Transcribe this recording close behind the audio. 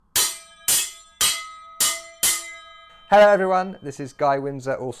Hello everyone, this is Guy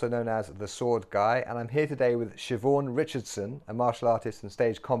Windsor, also known as The Sword Guy, and I'm here today with Siobhan Richardson, a martial artist and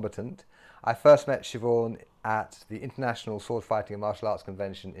stage combatant. I first met Siobhan at the International Sword Fighting and Martial Arts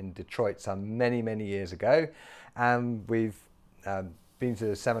Convention in Detroit some many, many years ago, and we've been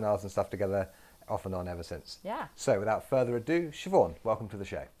to seminars and stuff together off and on ever since. Yeah. So without further ado, Siobhan, welcome to the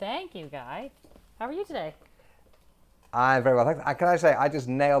show. Thank you, Guy. How are you today? I'm very well, thanks. Can I say, I just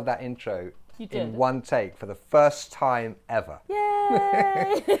nailed that intro in one take for the first time ever.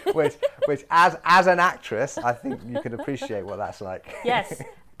 Yay! which as an actress, I think you can appreciate what that's like. Yes,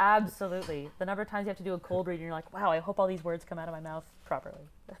 absolutely. The number of times you have to do a cold read and you're like, wow, I hope all these words come out of my mouth properly.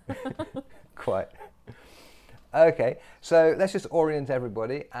 Quite. Okay, so let's just orient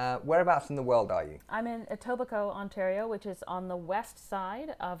everybody. Whereabouts in the world are you? I'm in Etobicoke, Ontario, which is on the west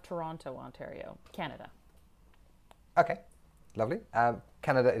side of Toronto, Ontario, Canada. Okay, lovely.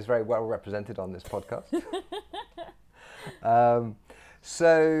 Canada is very well represented on this podcast.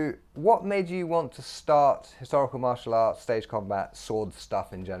 So what made you want to start historical martial arts, stage combat, sword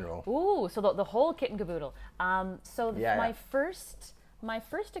stuff in general? Ooh, so the whole kit and caboodle. My first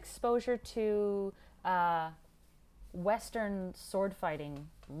exposure to Western sword fighting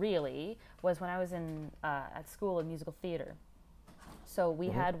really was when I was at school in musical theater. So we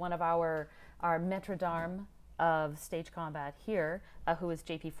had one of our maître d'armes of stage combat here, who was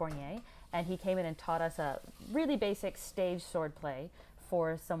J.P. Fournier, and he came in and taught us a really basic stage sword play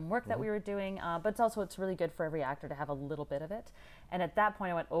for some work that we were doing, but it's really good for every actor to have a little bit of it. And at that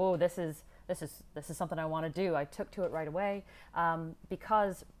point I went, oh, this is something I want to do. I took to it right away,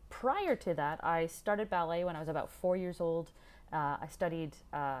 because prior to that I started ballet when I was about 4 years old. I studied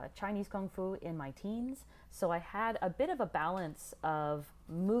Chinese Kung Fu in my teens, so I had a bit of a balance of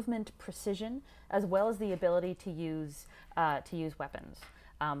movement precision as well as the ability to use weapons.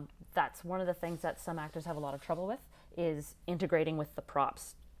 That's one of the things that some actors have a lot of trouble with, is integrating with the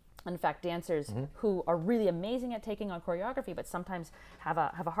props. In fact, dancers who are really amazing at taking on choreography, but sometimes have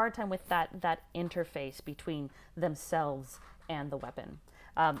a hard time with that interface between themselves and the weapon.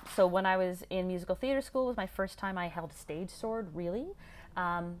 So when I was in musical theater school, was my first time I held a stage sword, really.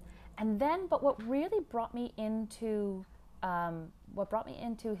 But what really brought me into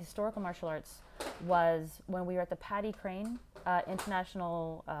historical martial arts was when we were at the Paddy Crane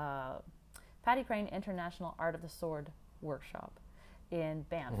International Art of the Sword workshop in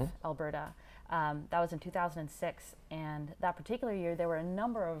Banff, Alberta. That was in 2006, and that particular year there were a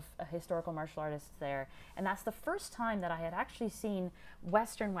number of historical martial artists there, and that's the first time that I had actually seen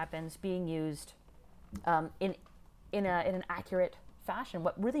Western weapons being used in an accurate fashion,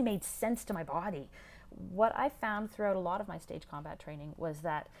 what really made sense to my body. What I found throughout a lot of my stage combat training was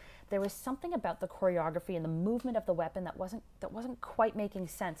that there was something about the choreography and the movement of the weapon that wasn't quite making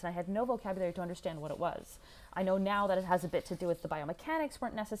sense, and I had no vocabulary to understand what it was. I know now that it has a bit to do with the biomechanics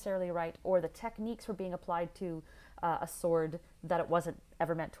weren't necessarily right, or the techniques were being applied to a sword that it wasn't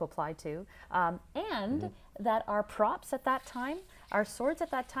ever meant to apply to, and that our props at that time, our swords at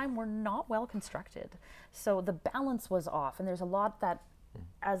that time, were not well constructed. So the balance was off, and there's a lot that,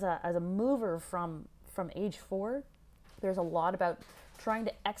 as a mover from age 4, there's a lot about trying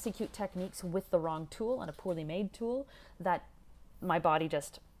to execute techniques with the wrong tool and a poorly made tool that my body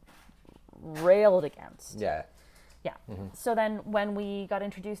just railed against. Yeah. Yeah. So then when we got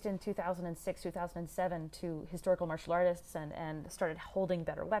introduced in 2006, 2007 to historical martial artists and started holding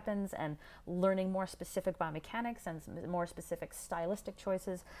better weapons and learning more specific biomechanics and more specific stylistic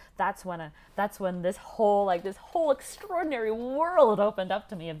choices, that's when this whole extraordinary world opened up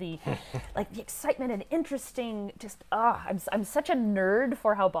to me of the the excitement and interesting, just I'm such a nerd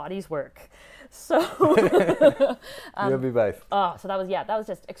for how bodies work. So You'll be both. So that was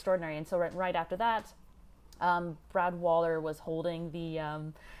just extraordinary. And so right after that, Brad Waller was holding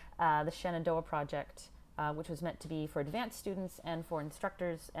the Shenandoah project, which was meant to be for advanced students and for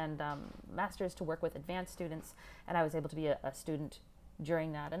instructors and masters to work with advanced students, and I was able to be a student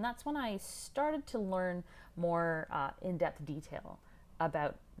during that. And that's when I started to learn more in-depth detail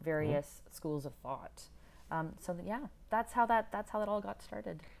about various schools of thought. That's how that all got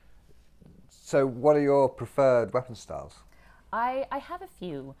started. So what are your preferred weapon styles? I have a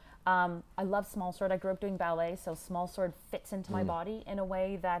few. I love small sword. I grew up doing ballet, so small sword fits into my body in a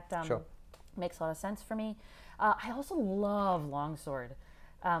way that makes a lot of sense for me. I also love long sword.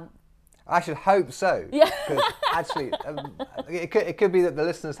 I should hope so. Yeah. Because actually, it could be that the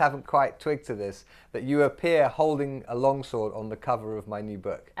listeners haven't quite twigged to this, that you appear holding a longsword on the cover of my new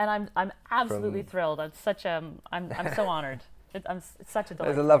book. And I'm absolutely thrilled. I'm so honored. It's such a delight.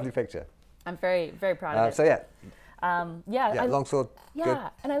 It's a lovely picture. I'm very, very proud of it. So yeah. Yeah, longsword. Yeah, Good.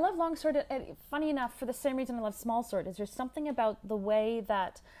 and I love longsword. And funny enough, for the same reason I love smallsword, is there's something about the way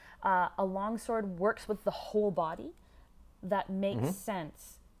that a longsword works with the whole body that makes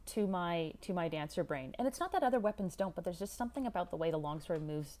sense to my dancer brain. And it's not that other weapons don't, but there's just something about the way the longsword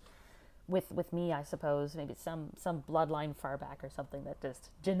moves with me, I suppose. Maybe it's some bloodline far back or something that just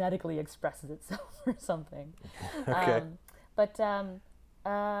genetically expresses itself or something. Okay.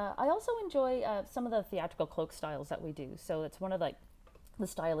 I also enjoy some of the theatrical cloak styles that we do. So it's one of like the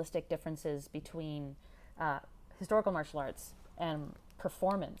stylistic differences between historical martial arts and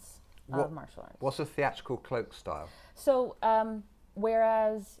performance of martial arts. What's a theatrical cloak style? So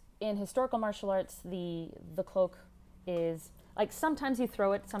whereas in historical martial arts, the cloak is like sometimes you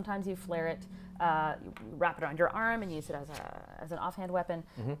throw it, sometimes you flare it, you wrap it around your arm and use it as an offhand weapon.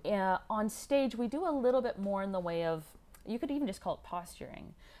 On stage, we do a little bit more in the way of, you could even just call it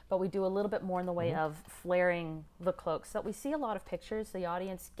posturing, but we do a little bit more in the way of flaring the cloak so that we see a lot of pictures. The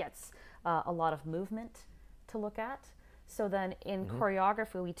audience gets a lot of movement to look at. So then in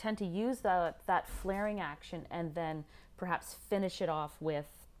choreography, we tend to use that flaring action and then perhaps finish it off with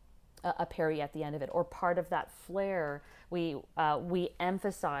a parry at the end of it, or part of that flare. We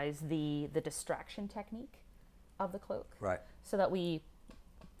emphasize the distraction technique of the cloak, right? So that we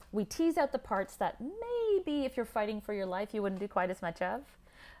tease out the parts that maybe if you're fighting for your life you wouldn't do quite as much of,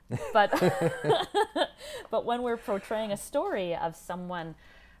 but but when we're portraying a story of someone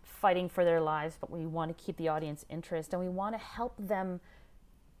fighting for their lives, but we want to keep the audience interest and we want to help them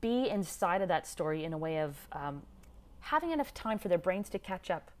be inside of that story in a way of having enough time for their brains to catch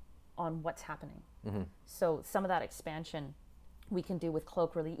up on what's happening. So some of that expansion we can do with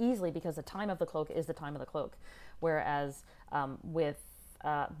cloak really easily because the time of the cloak is the time of the cloak, whereas with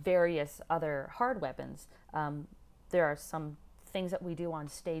various other hard weapons, there are some things that we do on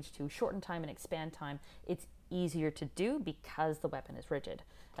stage to shorten time and expand time. It's easier to do because the weapon is rigid,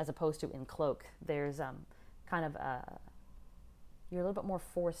 as opposed to in cloak there's kind of you're a little bit more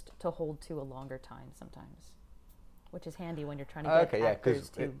forced to hold to a longer time sometimes, which is handy when you're trying to get actors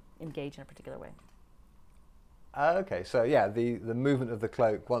to engage in a particular way. Okay, so yeah, the movement of the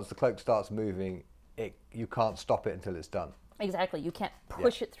cloak, once the cloak starts moving, you can't stop it until it's done. Exactly, you can't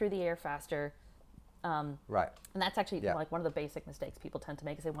push it through the air faster. Right. And that's actually like one of the basic mistakes people tend to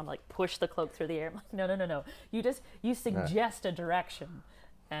make is they want to like push the cloak through the air. I'm like, no. You suggest a direction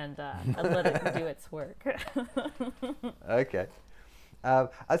and let it do its work. Okay.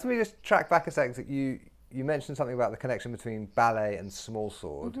 Let me just track back a second. You mentioned something about the connection between ballet and small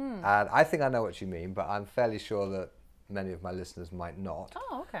sword, and I think I know what you mean, but I'm fairly sure that many of my listeners might not.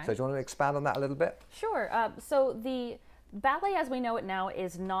 Oh, okay. So do you want to expand on that a little bit? Sure. So the ballet as we know it now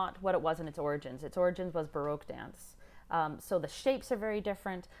is not what it was in its origins. Its origins was Baroque dance. So the shapes are very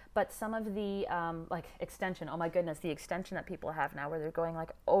different, but some of the like extension, oh my goodness, the extension that people have now where they're going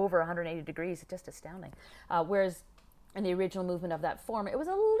like over 180 degrees, it's just astounding. Whereas in the original movement of that form, it was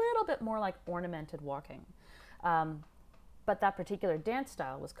a little bit more like ornamented walking. But that particular dance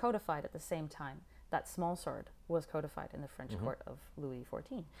style was codified at the same time that small sword was codified in the French court of Louis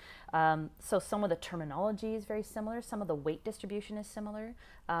XIV. So some of the terminology is very similar. Some of the weight distribution is similar.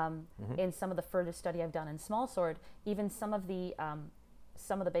 In some of the further study I've done in small sword, even some of the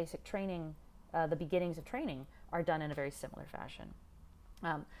basic training, the beginnings of training, are done in a very similar fashion.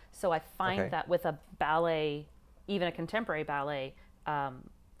 So I find that with a ballet, even a contemporary ballet,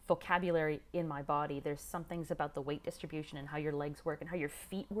 vocabulary in my body, there's some things about the weight distribution and how your legs work and how your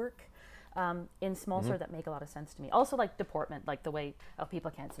feet work in small sword that make a lot of sense to me. Also like deportment, like the way,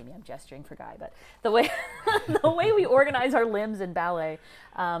 people can't see me, I'm gesturing for Guy, but the way the way we organize our limbs in ballet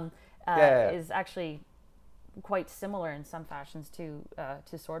is actually quite similar in some fashions to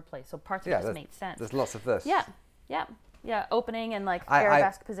sword play. So parts of this make sense. There's lots of this. Yeah, opening and like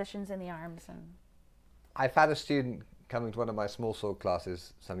arabesque positions in the arms. And I've had a student coming to one of my small sword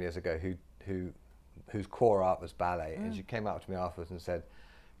classes some years ago whose core art was ballet, and she came up to me afterwards and said,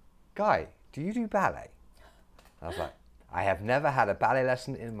 "Guy, do you do ballet?" And I was like, "I have never had a ballet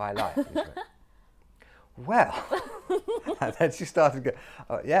lesson in my life." And she went, "Well," and then she started to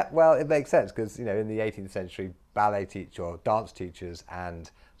go, "Yeah, well, it makes sense because in the 18th century, ballet teacher or dance teachers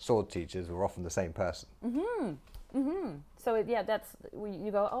and sword teachers were often the same person." So that's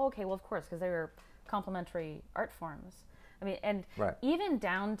you go, "Oh, okay, well, of course, because they were complementary art forms." I mean, and even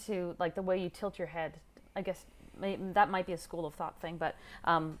down to like the way you tilt your head. I guess that might be a school of thought thing, but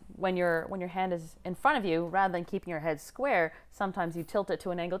when your hand is in front of you, rather than keeping your head square, sometimes you tilt it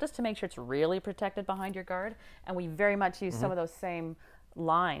to an angle just to make sure it's really protected behind your guard. And we very much use some of those same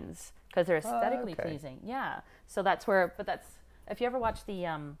lines because they're aesthetically pleasing. Yeah. So that's where. But that's if you ever watch the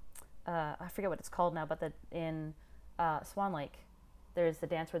I forget what it's called now, but in Swan Lake, there's the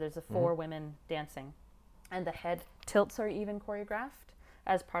dance where there's the 4 women dancing, and the head tilts are even choreographed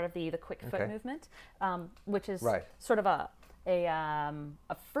as part of the quick foot movement, which is sort of a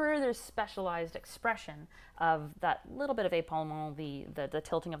further specialized expression of that little bit of épaulement, the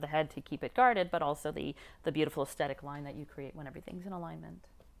tilting of the head to keep it guarded, but also the beautiful aesthetic line that you create when everything's in alignment.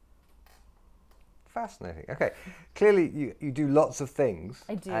 Fascinating. Okay, clearly you do lots of things.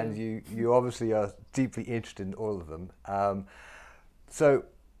 I do. And you obviously are deeply interested in all of them. So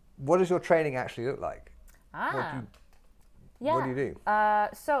what does your training actually look like? What do you do?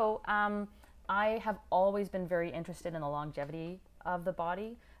 I have always been very interested in the longevity of the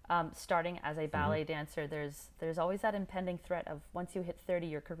body. Starting as a ballet dancer, there's always that impending threat of once you hit 30,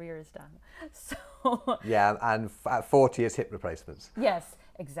 your career is done. So yeah, and at 40 is hip replacements. Yes,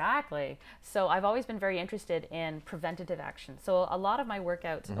 exactly. So I've always been very interested in preventative action. So a lot of my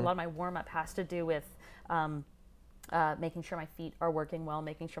workouts, a lot of my warm-up has to do with making sure my feet are working well,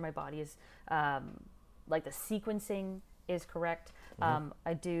 making sure my body is, like the sequencing is correct. I've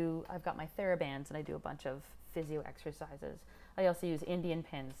got my TheraBands and I do a bunch of physio exercises. I also use Indian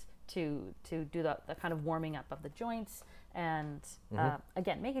pins to do the kind of warming up of the joints and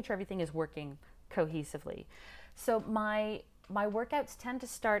again, making sure everything is working cohesively. So my workouts tend to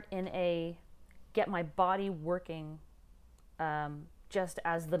start in a get my body working just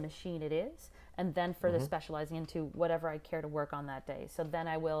as the machine it is, and then further specializing into whatever I care to work on that day. So then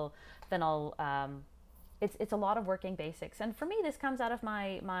I'll it's a lot of working basics. And for me, this comes out of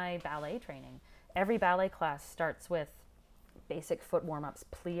my ballet training. Every ballet class starts with basic foot warm-ups,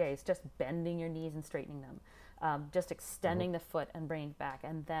 pliés, just bending your knees and straightening them, just extending the foot and bringing it back,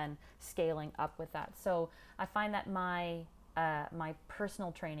 and then scaling up with that. So I find that my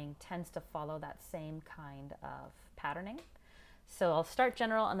personal training tends to follow that same kind of patterning. So I'll start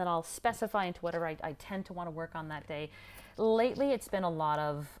general and then I'll specify into whatever I tend to want to work on that day. Lately, it's been a lot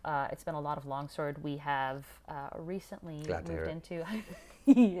of longsword. We have recently moved into.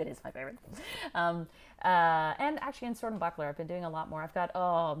 It is my favorite. And actually, in sword and buckler, I've been doing a lot more. I've got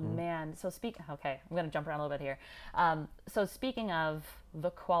man. So Okay, I'm going to jump around a little bit here. So speaking of the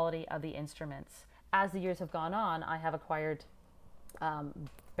quality of the instruments, as the years have gone on, I have acquired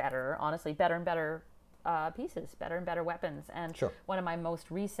better and better pieces, better and better weapons. And one of my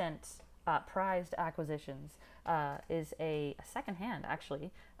most recent prized acquisitions is a secondhand,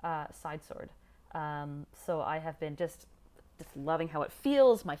 actually, side sword. So I have been just loving how it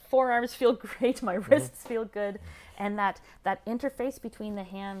feels. My forearms feel great. My wrists feel good. And that interface between the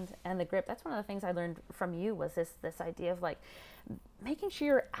hand and the grip, that's one of the things I learned from you, was this idea of like making sure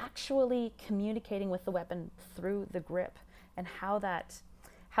you're actually communicating with the weapon through the grip, and how that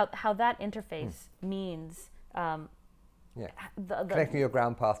interface means connecting your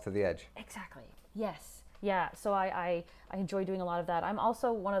ground path to the edge. Exactly. Yes. Yeah. So I enjoy doing a lot of that. I'm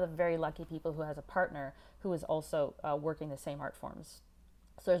also one of the very lucky people who has a partner who is also working the same art forms.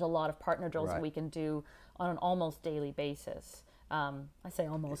 So there's a lot of partner drills that we can do on an almost daily basis. I say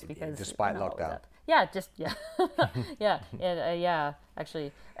almost because despite lockdown. Yeah.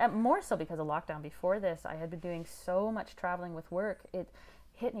 Actually, more so because of lockdown. Before this, I had been doing so much traveling with work. It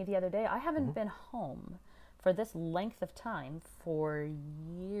hit me the other day. I haven't been home for this length of time for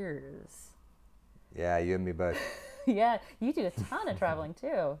years. Yeah, you and me both. Yeah, you do a ton of traveling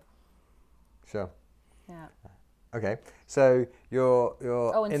too. Sure. Yeah. Okay, so you're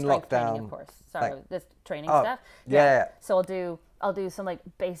and in strength lockdown. training, of course. Sorry, this training stuff. Yeah. So I'll do some like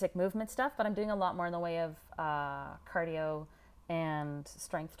basic movement stuff, but I'm doing a lot more in the way of cardio and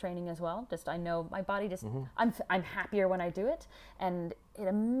strength training as well. Just I know my body just I'm happier when I do it, and it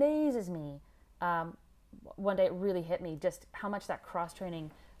amazes me. One day it really hit me just how much that cross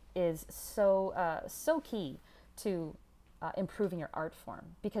training is so key to improving your art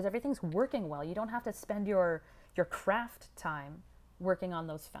form, because everything's working well. You don't have to spend your craft time working on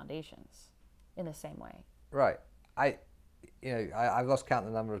those foundations in the same way. Right. I've lost count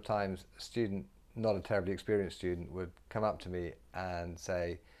the number of times a student, not a terribly experienced student, would come up to me and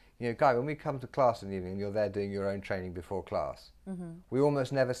say, Guy, when we come to class in the evening and you're there doing your own training before class, we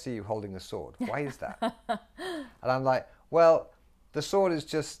almost never see you holding a sword. Why is that? And I'm like, well, the sword is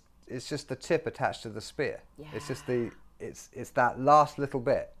just the tip attached to the spear. Yeah. It's just it's that last little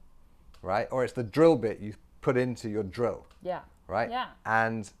bit, right? Or it's the drill bit you put into your drill. Yeah. Right? Yeah.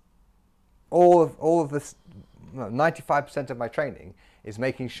 And all of this, 95% of my training is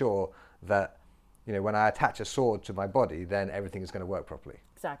making sure that, when I attach a sword to my body, then everything is going to work properly.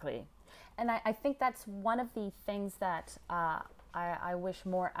 Exactly. And I think that's one of the things that I wish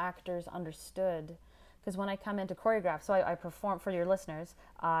more actors understood, because when I come into choreograph, so I perform for your listeners.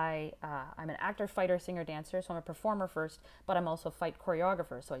 I'm an actor, fighter, singer, dancer. So I'm a performer first, but I'm also a fight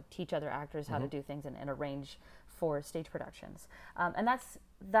choreographer. So I teach other actors how to do things and arrange for stage productions. And that's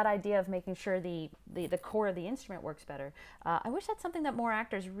that idea of making sure the core of the instrument works better. I wish that's something that more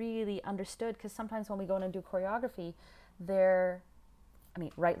actors really understood, because sometimes when we go in and do choreography,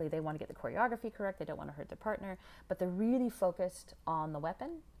 rightly, they want to get the choreography correct. They don't want to hurt their partner, but they're really focused on the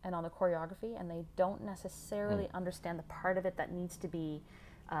weapon and on the choreography, and they don't necessarily understand the part of it that needs to be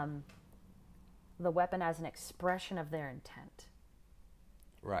the weapon as an expression of their intent.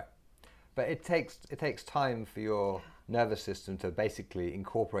 Right. But it takes time for your nervous system to basically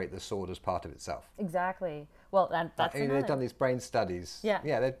incorporate the sword as part of itself. Exactly. Well, that's they've done these brain studies. Yeah.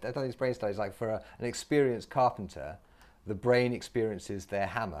 They've done these brain studies. Like for an experienced carpenter, the brain experiences their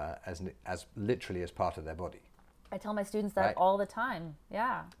hammer as literally as part of their body. I tell my students that all the time.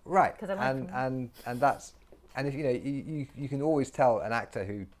 Yeah. Right. Because and if you can always tell an actor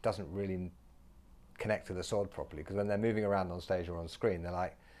who doesn't really connect to the sword properly, because when they're moving around on stage or on screen, they're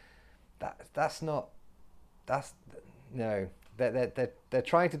like, they're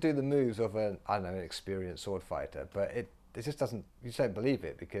trying to do the moves of an experienced sword fighter, but it just doesn't. You just don't believe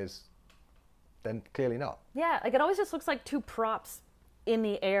it, because then clearly not. Yeah, like it always just looks like two props in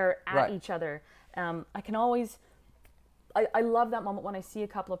the air at each other. I love that moment when I see a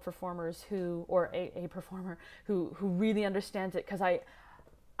couple of performers a performer who really understands it, because I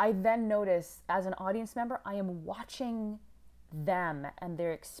then notice as an audience member, I am watching them and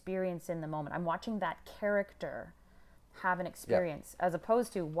their experience in the moment. I'm watching that character have an experience, as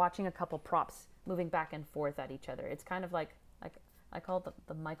opposed to watching a couple props moving back and forth at each other. It's kind of like I call it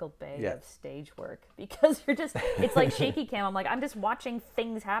the Michael Bay of stage work, because it's like shaky cam. I'm like, I'm just watching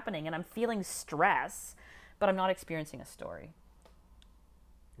things happening and I'm feeling stress, but I'm not experiencing a story.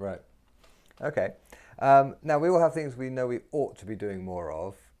 Right. Okay. Now, we all have things we know we ought to be doing more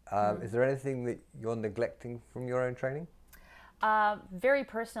of. Is there anything that you're neglecting from your own training? Very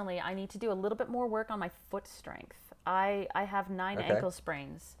personally, I need to do a little bit more work on my foot strength. I have 9 ankle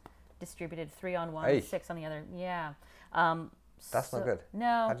sprains distributed, 3 on one, 6 on the other. Yeah. That's not good.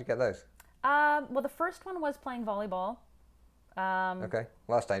 No. How'd you get those? Well, the first one was playing volleyball. Okay.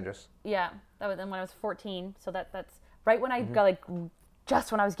 Well, that's dangerous. Yeah. That was then when I was 14. So that's right when I got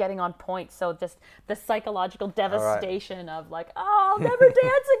just when I was getting on point. So just the psychological devastation of like, oh, I'll never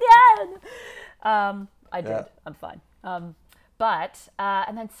dance again. I did. Yeah. I'm fine. But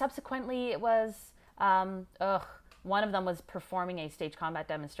and then subsequently it was one of them was performing a stage combat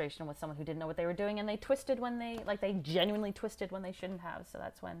demonstration with someone who didn't know what they were doing, and they twisted when they genuinely twisted when they shouldn't have. So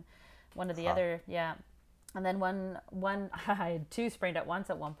that's when one of the other, and then one I had 2 sprained at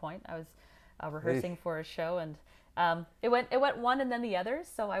once at one point. I was rehearsing for a show, and it went one and then the other.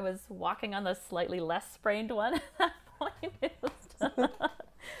 So I was walking on the slightly less sprained one at that point. It was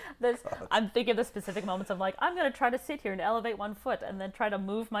I'm thinking of the specific moments of like, I'm going to try to sit here and elevate one foot and then try to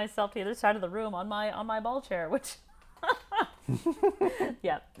move myself to the other side of the room on my ball chair, which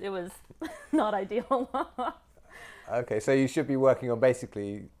yeah, it was not ideal. Okay, so you should be working on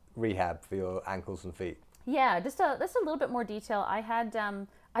basically rehab for your ankles and feet. Yeah, just a little bit more detail.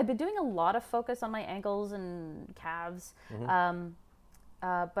 I've been doing a lot of focus on my ankles and calves, but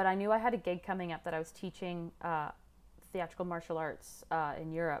I knew I had a gig coming up that I was teaching theatrical martial arts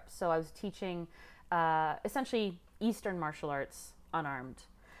in Europe. So I was teaching essentially Eastern martial arts unarmed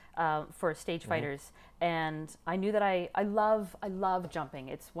for stage fighters, and I knew that I love jumping.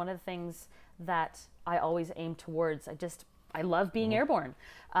 It's one of the things that I always aim towards. I love being airborne,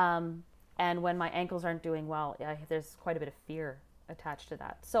 and when my ankles aren't doing well, there's quite a bit of fear attached to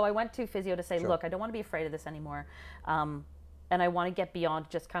that. So I went to physio to say, look, I don't want to be afraid of this anymore. And I want to get beyond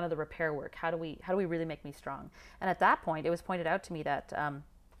just kind of the repair work. How do we really make me strong? And at that point, it was pointed out to me that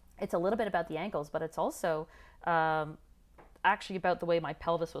it's a little bit about the ankles, but it's also actually about the way my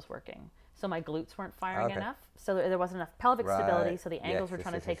pelvis was working. So my glutes weren't firing enough. So there wasn't enough pelvic stability. So the ankles were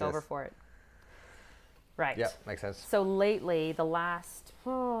trying to take over for it. Right. Yeah, makes sense. So lately, the last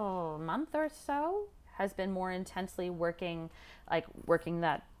month or so has been more intensely working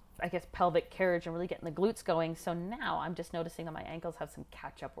that, I guess, pelvic carriage and really getting the glutes going. So now I'm just noticing that my ankles have some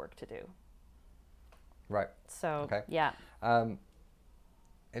catch-up work to do. Right. So, yeah.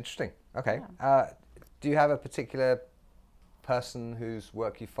 Interesting. Okay. Yeah. Do you have a particular person whose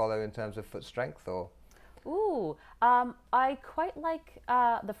work you follow in terms of foot strength, or? Ooh, I quite like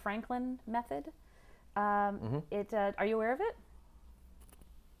the Franklin method. Are you aware of it?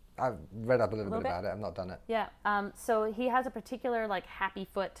 I've read up a little bit about it. I've not done it. Yeah. So he has a particular happy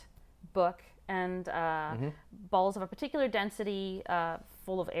foot book and balls of a particular density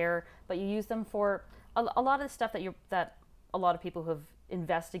full of air, but you use them for a lot of the stuff that a lot of people who have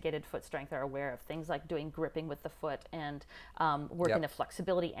investigated foot strength are aware of, things like doing gripping with the foot and working the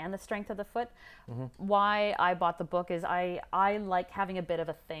flexibility and the strength of the foot. Why I bought the book is I like having a bit of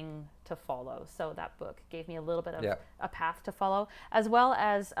a thing to follow. So that book gave me a little bit of a path to follow, as well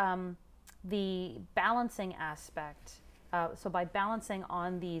as the balancing aspect. So by balancing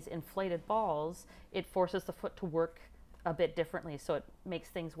on these inflated balls, it forces the foot to work a bit differently, so it makes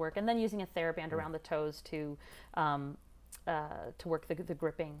things work. And then using a TheraBand around the toes to work the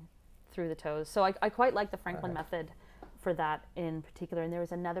gripping through the toes. So I quite like the Franklin method for that in particular. And there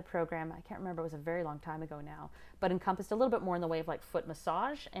was another program, I can't remember, it was a very long time ago now, but encompassed a little bit more in the way of like foot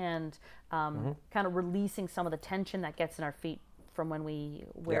massage and kind of releasing some of the tension that gets in our feet from when we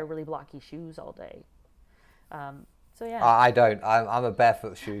wear really blocky shoes all day. So yeah. I don't. I'm a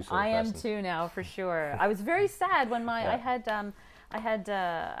barefoot shoe sort of I am person. too now, for sure. I was very sad when I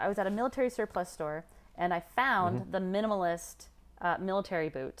was at a military surplus store, and I found the minimalist military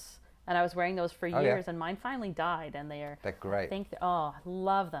boots, and I was wearing those for years, and mine finally died, and they're great. I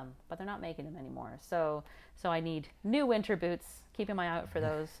love them, but they're not making them anymore. So I need new winter boots. Keeping my eye out for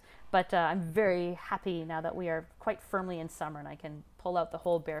those. But I'm very happy now that we are quite firmly in summer, and I can pull out the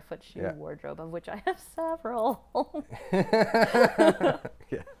whole barefoot shoe wardrobe, of which I have several.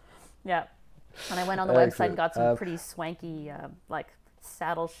 Yeah. And I went on the website and got some pretty swanky, like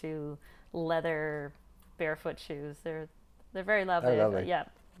saddle shoe, leather, barefoot shoes. They're very lovely. Lovely. Yeah,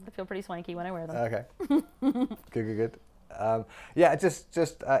 I feel pretty swanky when I wear them. Okay. Good.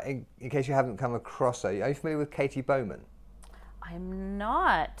 Just in case you haven't come across her, are you familiar with Katie Bowman? I'm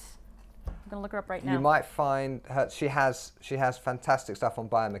not. I'm gonna look her up right now. You might find her. She has fantastic stuff on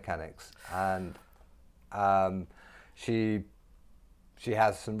biomechanics, and she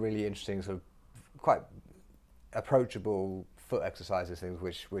has some really interesting sort of quite approachable foot exercises, things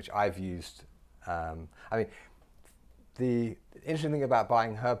which I've used. I mean, the interesting thing about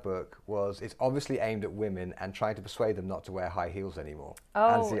buying her book was it's obviously aimed at women and trying to persuade them not to wear high heels anymore.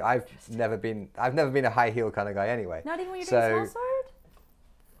 Oh, and see, I've never been a high heel kind of guy anyway. Not even when you're doing small sword?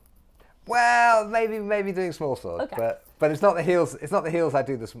 Well, maybe doing small sword, okay. but it's not the heels. It's not the heels I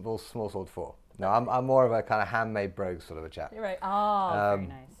do the small sword for. No, I'm more of a kind of handmade brogue sort of a chap. You're right. Oh, very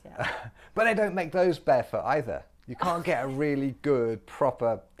nice. Yeah. But they don't make those barefoot either. You can't get a really good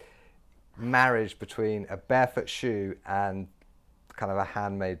proper marriage between a barefoot shoe and kind of a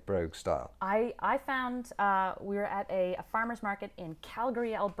handmade brogue style. I found we were at a farmer's market in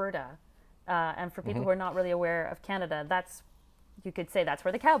Calgary, Alberta, and for people who are not really aware of Canada, you could say that's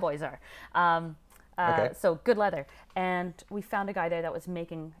where the cowboys are. So good leather, and we found a guy there that was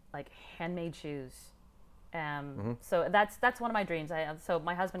making like handmade shoes. So that's one of my dreams. So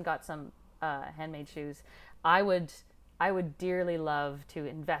my husband got some handmade shoes. I would dearly love to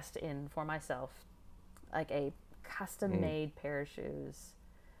invest in for myself, like a custom-made pair of shoes.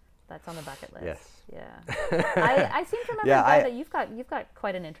 That's on the bucket list. Yes. Yeah. I seem to remember that you've got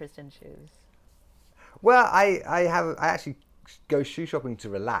quite an interest in shoes. Well, I actually go shoe shopping to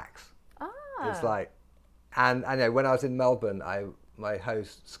relax. It's like, and I know when I was in Melbourne, my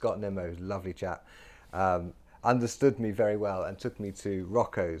host Scott Nimmo, lovely chap, understood me very well and took me to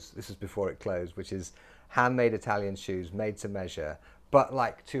Rocco's. This was before it closed, which is handmade Italian shoes made to measure, but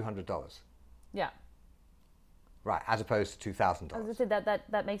like $200. Yeah. Right, as opposed to $2,000. I was going to say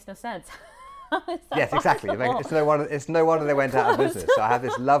that makes no sense. Yes, exactly. It's no wonder they went out of business. So I have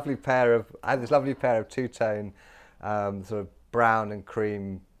this lovely pair of two-tone, sort of brown and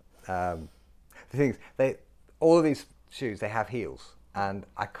cream. The things all of these shoes, they have heels, and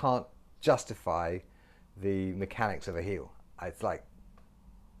I can't justify the mechanics of a heel. It's like,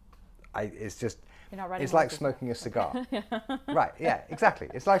 it's like smoking a cigar. Right? Yeah, exactly.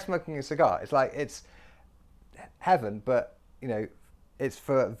 It's like smoking a cigar. It's like it's heaven, but it's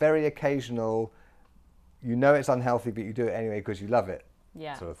for very occasional. It's unhealthy, but you do it anyway because you love it.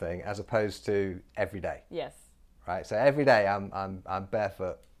 Yeah. Sort of thing, as opposed to every day. Yes. Right. So every day I'm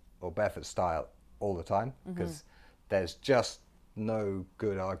barefoot or barefoot style all the time because there's just no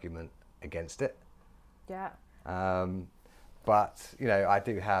good argument against it. Yeah. But I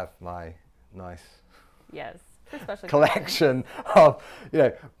do have my nice collection of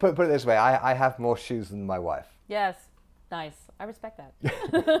put it this way, I have more shoes than my wife. Yes. Nice. I respect that.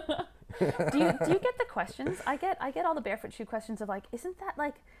 Do you get the questions? I get all the barefoot shoe questions of like, isn't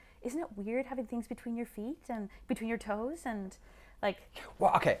it weird having things between your feet and between your toes and like?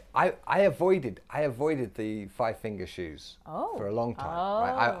 Well, okay. I avoided the 5-finger shoes for a long time.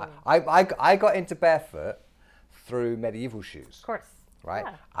 Oh. Right? I got into barefoot through medieval shoes. Of course. Right.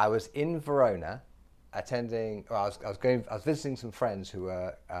 Yeah. I was in Verona attending. Well, I was visiting some friends who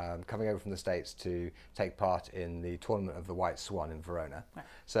were coming over from the States to take part in the tournament of the White Swan in Verona. Right.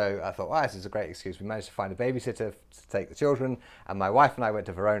 So I thought, wow, this is a great excuse. We managed to find a babysitter to take the children, and my wife and I went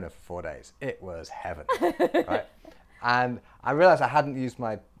to Verona for 4 days. It was heaven, right? And I realized I hadn't used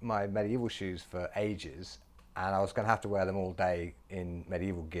my medieval shoes for ages, and I was going to have to wear them all day in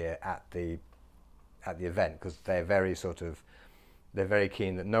medieval gear at the event, because they're very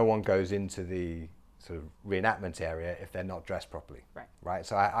keen that no one goes into the sort of reenactment area if they're not dressed properly. Right.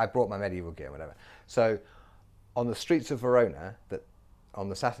 So I brought my medieval gear, whatever. So on the streets of Verona, on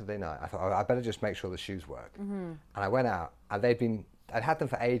the Saturday night, I thought, I better just make sure the shoes work. And I went out, and I'd had them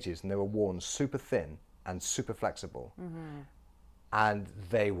for ages, and they were worn super thin and super flexible. And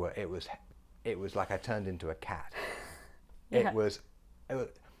it was like I turned into a cat. It was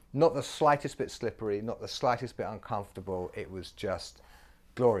not the slightest bit slippery, not the slightest bit uncomfortable. It was just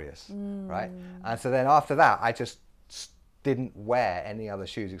glorious, right? And so then after that, I just didn't wear any other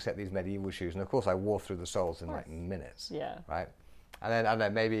shoes except these medieval shoes. And of course, I wore through the soles in like minutes. Yeah. Right. And then I don't know,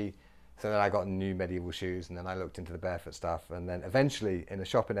 maybe. So then I got new medieval shoes, and then I looked into the barefoot stuff, and then eventually in a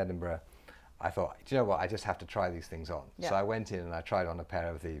shop in Edinburgh, I thought, do you know what? I just have to try these things on. Yeah. So I went in and I tried on a pair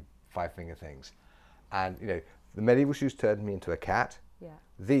of the 5-finger things, and the medieval shoes turned me into a cat. Yeah.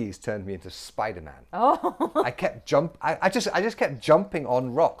 These turned me into Spider-Man. Oh. I just kept jumping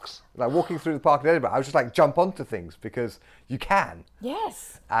on rocks. Like walking through the park in Edinburgh, I was just like jump onto things because you can.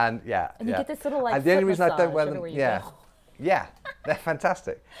 Yes. And yeah. And you get this little like. And the only reason I don't wear them, yeah, they're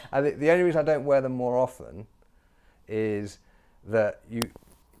fantastic. And the only reason I don't wear them more often is that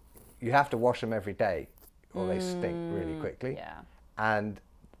you have to wash them every day, or they stink really quickly. Yeah. And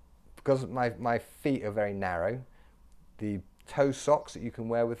because my feet are very narrow, the toe socks that you can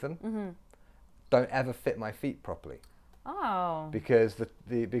wear with them don't ever fit my feet properly. Oh. Because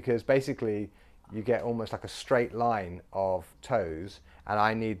because basically you get almost like a straight line of toes, and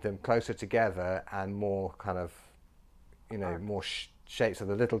I need them closer together and more kind of, more shape. So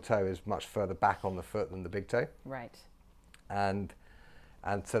the little toe is much further back on the foot than the big toe. Right. And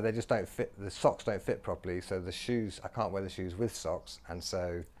so they just don't fit. The socks don't fit properly. So the shoes, I can't wear the shoes with socks, and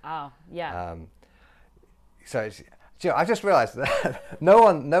so. Oh yeah. So it's, I just realised that no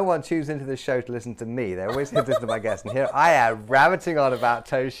one tunes into this show to listen to me. They always listen to my guests, and here I am rabbiting on about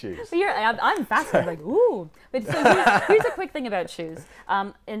toe shoes. But I'm fascinated. Like, ooh. But so here's a quick thing about shoes.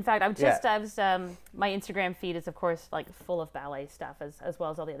 In fact, my Instagram feed is of course like full of ballet stuff as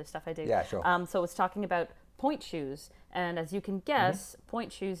well as all the other stuff I do. Yeah, sure. So it's talking about point shoes, and as you can guess,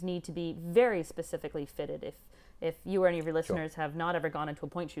 point shoes need to be very specifically fitted. If you or any of your listeners have not ever gone into a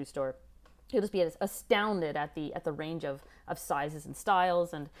point shoe store, you'll just be astounded at the range of sizes and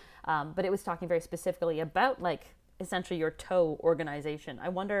styles. And but it was talking very specifically about like essentially your toe organization. I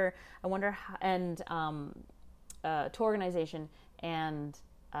wonder how, and toe organization and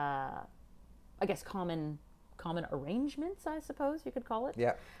I guess common arrangements, I suppose you could call it.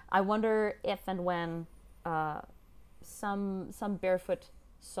 Yeah. I wonder if and when some barefoot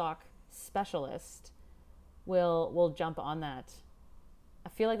sock specialist will jump on that. I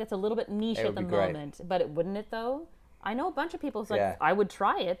feel like that's a little bit niche at the moment, but wouldn't it though? I know a bunch of people. It's like I would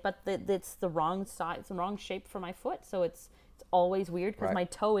try it, but it's the wrong size, the wrong shape for my foot. So it's always weird because my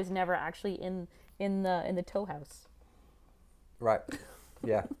toe is never actually in the toe house. Right.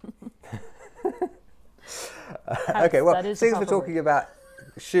 Yeah. Okay. Well, since we're talking about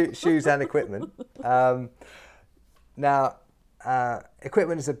shoes and equipment, now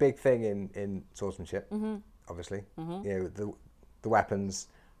equipment is a big thing in swordsmanship. Obviously, the weapons,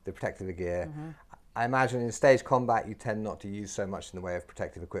 the protective gear. I imagine in stage combat you tend not to use so much in the way of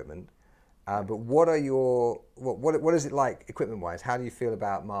protective equipment. But what is it like equipment-wise? How do you feel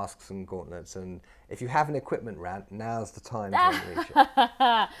about masks and gauntlets? And if you have an equipment rant, now's the time to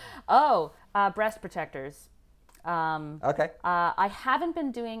unleash it. Breast protectors. Okay. I haven't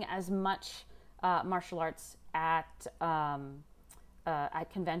been doing as much martial arts at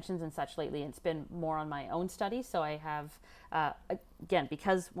conventions and such lately. It's been more on my own study. So I have, again,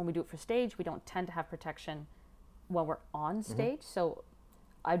 because when we do it for stage, we don't tend to have protection when we're on stage. So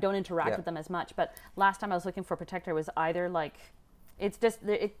I don't interact with them as much. But last time I was looking for a protector, it was either like,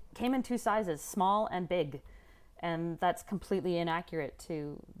 it came in 2 sizes, small and big. And that's completely inaccurate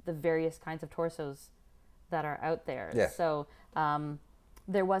to the various kinds of torsos that are out there. Yeah. So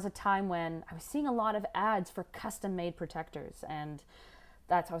there was a time when I was seeing a lot of ads for custom-made protectors, and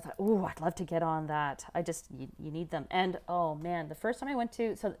that's how I thought, ooh, I'd love to get on that. You need them. And oh man, the first time I went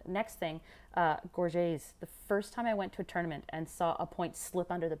to, so next thing, gorgets, the first time I went to a tournament and saw a point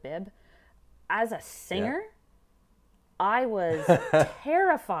slip under the bib, as a singer, I was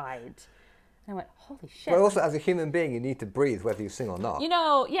terrified And I went, holy shit. But also, as a human being, you need to breathe whether you sing or not. You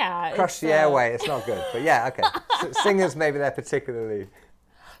know, yeah. Crush the airway, it's not good. But yeah, okay. Singers, maybe they're particularly...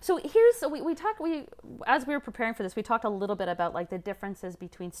 So as we were preparing for this, we talked a little bit about like the differences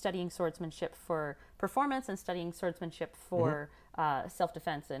between studying swordsmanship for performance and studying swordsmanship for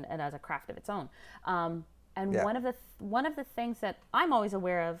self-defense and as a craft of its own. And one of the things that I'm always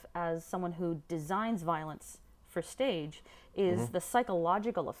aware of as someone who designs violence for stage is the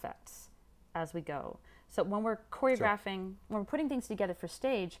psychological effects as we go. So when we're choreographing, when we're putting things together for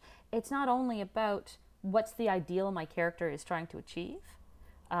stage, it's not only about what's the ideal my character is trying to achieve,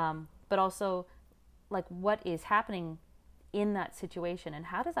 but also like what is happening in that situation and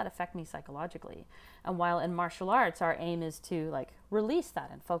how does that affect me psychologically. And while in martial arts our aim is to like release that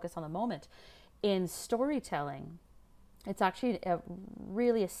and focus on the moment, in storytelling it's actually a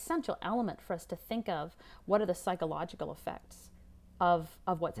really essential element for us to think of what are the psychological effects of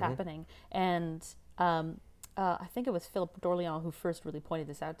what's happening. And I think it was Philip d'Orléans who first really pointed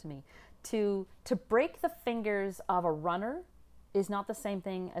this out to me. To break the fingers of a runner is not the same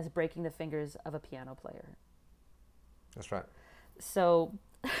thing as breaking the fingers of a piano player. That's right. So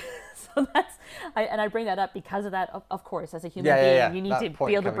that's, I bring that up because of that. Of course, as a human being, you need to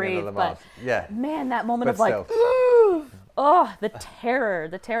be able to breathe. But man, that moment of like, oh, the terror,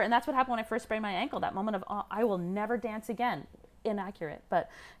 and that's what happened when I first sprained my ankle. That moment of, oh, I will never dance again. Inaccurate, but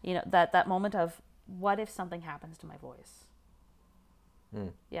you know that moment of, what if something happens to my voice?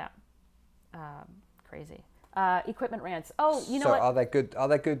 Yeah, crazy. Equipment rants. Oh, you know what? Are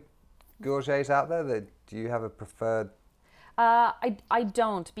there good gorgets out there? Do you have a preferred? I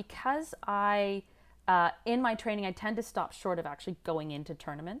don't, because I in my training I tend to stop short of actually going into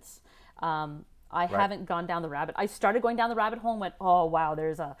tournaments. I haven't gone down the rabbit. I started going down the rabbit hole and went, oh wow,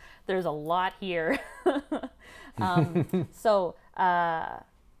 there's a lot here. So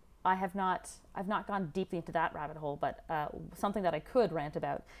I've not gone deeply into that rabbit hole, but something that I could rant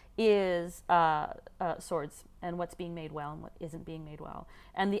about is swords and what's being made well and what isn't being made well,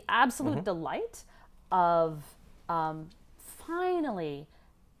 and the absolute delight of finally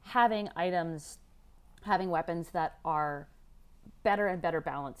having weapons that are better and better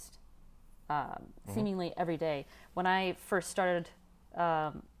balanced, seemingly every day. When I first started,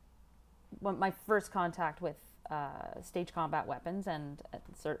 my first contact with stage combat weapons and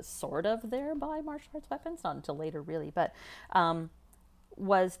sort of thereby martial arts weapons, not until later really, but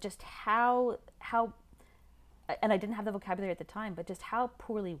was just how, and I didn't have the vocabulary at the time, but just how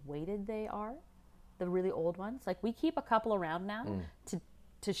poorly weighted they are, the really old ones. Like, we keep a couple around now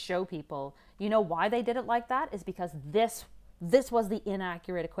to show people, you know, why they did it like that is because this was the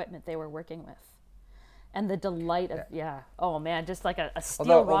inaccurate equipment they were working with. And the delight of, oh man, just like a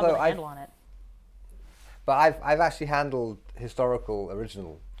steel rod with a handle on it. But I've actually handled historical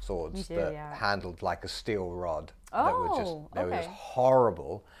original swords handled like a steel rod that were just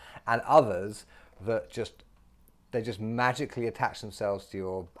horrible, and others that they just magically attach themselves to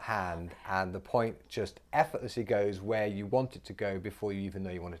your hand, and the point just effortlessly goes where you want it to go before you even know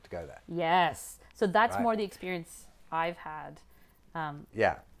you want it to go there. Yes. So that's more the experience I've had.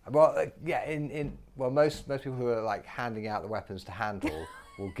 Well, most people who are like handing out the weapons to handle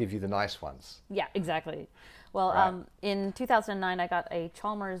will give you the nice ones. Yeah, exactly. Well, in 2009, I got a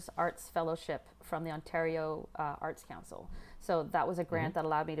Chalmers Arts Fellowship from the Ontario Arts Council. So that was a grant that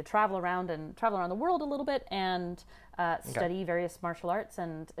allowed me to travel around the world a little bit and study various martial arts,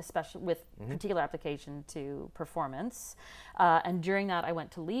 and especially with particular application to performance. And during that, I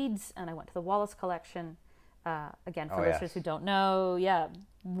went to Leeds and I went to the Wallace Collection. Again, for listeners who don't know,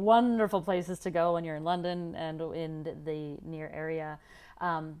 wonderful places to go when you're in London and in the near area,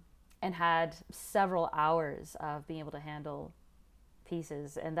 and had several hours of being able to handle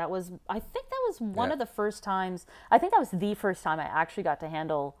pieces. And I think that was one of the first times, I think that was the first time I actually got to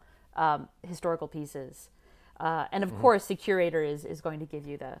handle historical pieces. And of course, the curator is going to give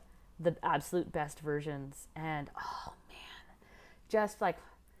you the absolute best versions. And oh man, just like,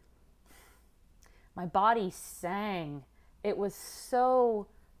 my body sang. It was so,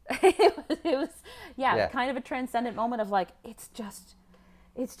 it was kind of a transcendent moment of like, it's just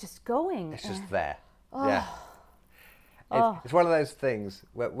going. It's just there. It's one of those things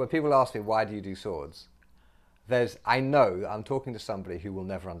where people ask me, why do you do swords? I know that I'm talking to somebody who will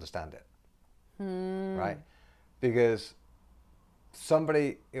never understand it. Right? Because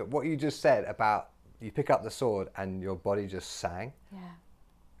what you just said about you pick up the sword and your body just sang. Yeah.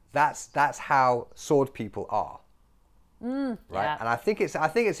 That's how sword people are, right? Yeah. And I think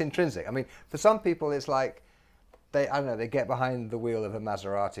it's intrinsic. I mean, for some people, it's like they get behind the wheel of a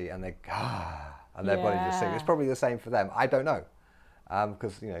Maserati and and their body just sings. It's probably the same for them. I don't know,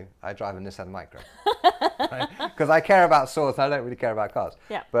 because I drive a Nissan Micra, because I care about swords. I don't really care about cars.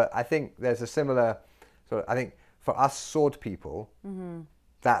 Yeah. But I think there's a similar sort of. I think for us sword people,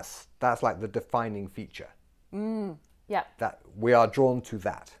 that's like the defining feature. Yeah. That we are drawn to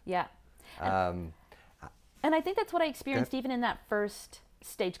that. Yeah. And I think that's what I experienced even in that first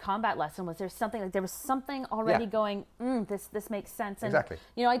stage combat lesson. Was there was something already going, this makes sense. And, exactly.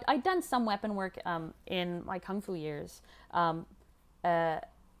 I'd done some weapon work in my kung fu years, and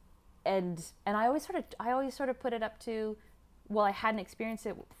I always sort of put it up to, well, I hadn't experience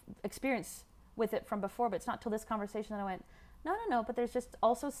with it from before, but it's not till this conversation that I went, no, but there's just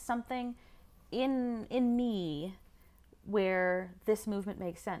also something in me where this movement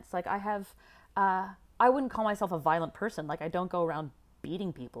makes sense. Like I wouldn't call myself a violent person. Like I don't go around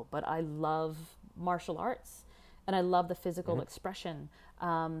beating people, but I love martial arts and I love the physical expression.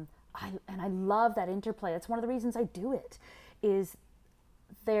 I love that interplay. That's one of the reasons I do it, is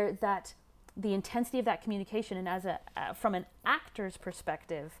that the intensity of that communication, and as from an actor's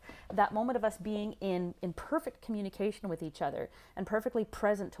perspective, that moment of us being in perfect communication with each other and perfectly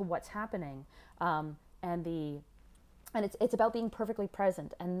present to what's happening, and it's about being perfectly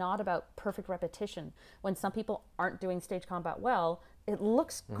present and not about perfect repetition. When some people aren't doing stage combat well, it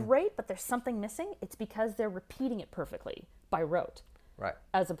looks great, but there's something missing. It's because they're repeating it perfectly by rote, right?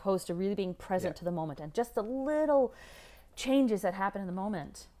 As opposed to really being present to the moment and just the little changes that happen in the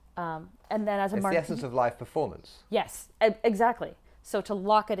moment. And then as it's the essence of live performance. Yes, exactly. So to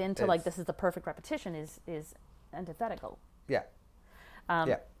lock it into like this is the perfect repetition is antithetical. Yeah.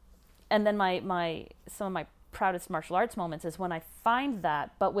 And then some of my proudest martial arts moments is when I find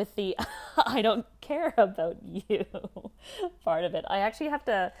that, but with the I don't care about you part of it. I actually have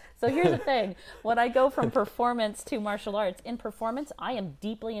to. So here's the thing: when I go from performance to martial arts, in performance, I am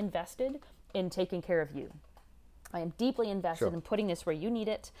deeply invested in taking care of you. I am deeply invested in putting this where you need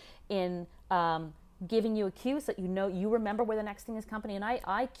it, in giving you a cue so that you remember where the next thing is coming, and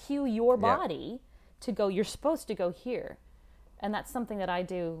I cue your body to go. You're supposed to go here. And that's something that I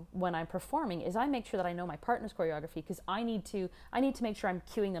do when I'm performing, is I make sure that I know my partner's choreography, because I need to make sure I'm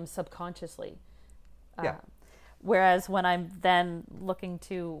cueing them subconsciously. Whereas when I'm then looking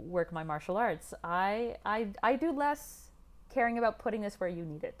to work my martial arts, I do less caring about putting this where you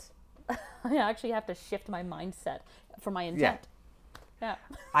need it. I actually have to shift my mindset for my intent. Yeah.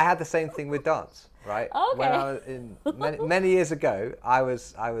 I had the same thing with dance, right? Okay. When I was many years ago, I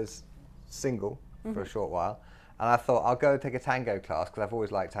was single for a short while. And I thought I'll go take a tango class because I've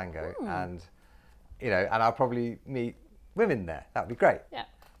always liked tango, and I'll probably meet women there. That would be great. Yeah.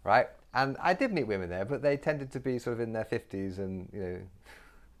 Right. And I did meet women there, but they tended to be sort of in their 50s and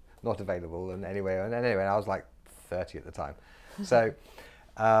not available. And anyway, I was like 30 at the time. So,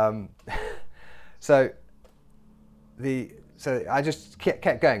 so I just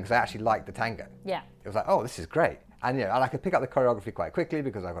kept going because I actually liked the tango. Yeah. It was like, oh, this is great. And and I could pick up the choreography quite quickly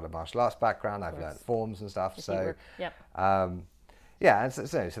because I've got a martial arts background. I've learned forms and stuff. So, and so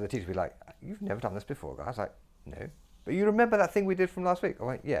the teacher would be like, "You've never done this before, guys." I was like, "No, but you remember that thing we did from last week?" I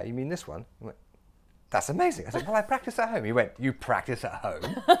went, "Yeah, you mean this one?" I went, "That's amazing." I said, "Well, I practice at home." He went, "You practice at home?"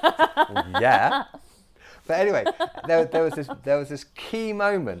 Well, yeah. But anyway, there was this key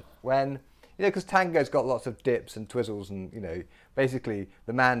moment when, because tango's got lots of dips and twizzles, and basically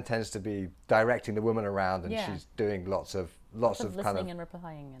the man tends to be directing the woman around, and she's doing lots of listening kind of and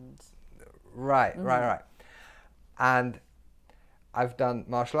replying and right. And I've done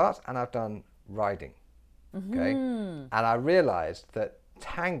martial arts and I've done riding, okay, and I realised that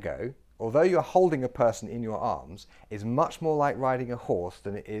tango, although you're holding a person in your arms, is much more like riding a horse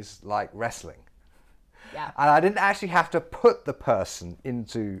than it is like wrestling. Yeah. And I didn't actually have to put the person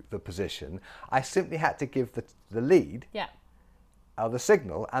into the position. I simply had to give the lead, the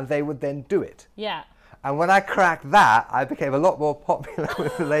signal, and they would then do it. Yeah. And when I cracked that, I became a lot more popular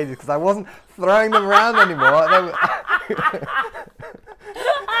with the ladies because I wasn't throwing them around anymore.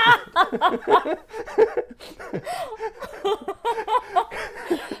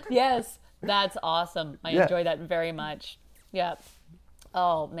 Yes, that's awesome. I enjoy that very much. Yeah.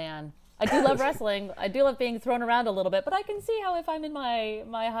 Oh, man. I do love wrestling. I do love being thrown around a little bit, but I can see how if I'm in my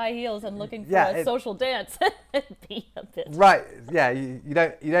high heels and looking for a social dance, it'd be a bit. Right. Yeah. You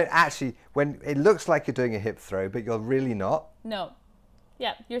don't actually, when it looks like you're doing a hip throw, but you're really not. No.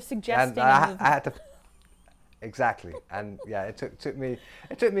 Yeah. You're suggesting. And I had to. Exactly. And yeah, it took me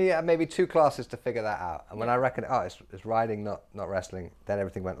maybe 2 classes to figure that out. And when I reckoned, it's riding, not wrestling, then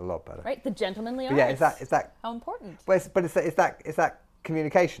everything went a lot better. Right. The gentlemanly arts. Yeah. Is that how important? But it's that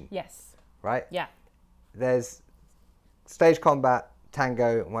communication. Yes. Right? Yeah. There's stage combat,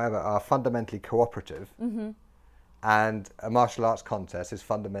 tango, and whatever are fundamentally cooperative. And a martial arts contest is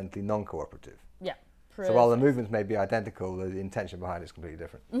fundamentally non-cooperative. Yeah. So while the movements may be identical, the intention behind it is completely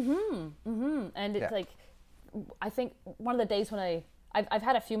different. And it's like, I think one of the days when I've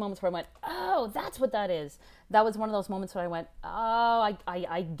had a few moments where I went, oh, that's what that is. That was one of those moments where I went, oh,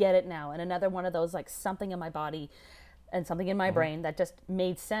 I get it now. And another one of those, like something in my body and something in my brain that just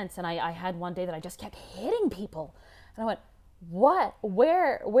made sense. And I had one day that I just kept hitting people. And I went, what?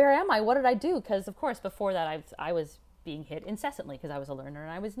 Where am I? What did I do? Because, of course, before that, I was being hit incessantly because I was a learner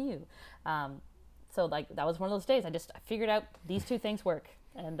and I was new. So like that was one of those days I figured out these two things work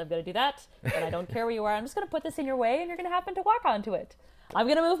and I'm going to do that, and I don't care where you are. I'm just going to put this in your way and you're going to happen to walk onto it. I'm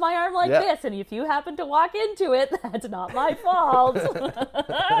going to move my arm like this, and if you happen to walk into it, that's not my fault.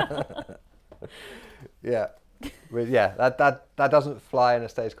 That doesn't fly in a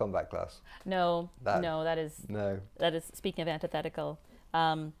stage combat class. No, that is speaking of antithetical.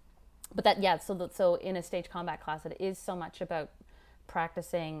 But that, so in a stage combat class, it is so much about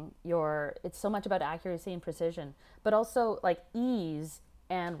practicing it's so much about accuracy and precision, but also like ease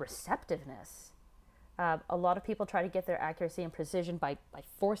and receptiveness. A lot of people try to get their accuracy and precision by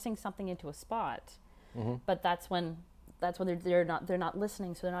forcing something into a spot, but that's when they're not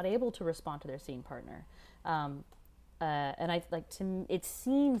listening, so they're not able to respond to their scene partner. And it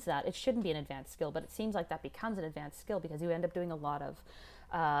seems that it shouldn't be an advanced skill, but it seems like that becomes an advanced skill because you end up doing a lot of,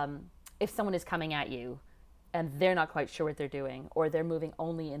 if someone is coming at you and they're not quite sure what they're doing, or they're moving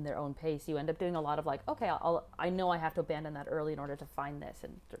only in their own pace, you end up doing a lot of like, okay, I know I have to abandon that early in order to find this,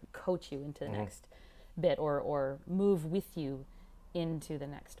 and coach you into the next bit, or move with you into the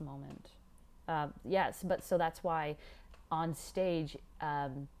next moment. So that's why on stage,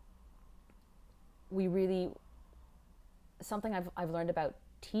 we really, something I've learned about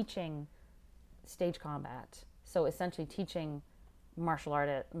teaching stage combat, so essentially teaching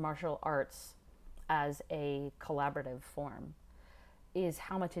martial arts as a collaborative form, is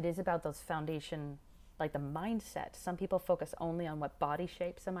how much it is about those foundation, like the mindset. Some people focus only on what body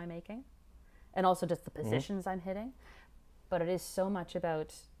shapes am I making, and also just the positions I'm hitting. But it is so much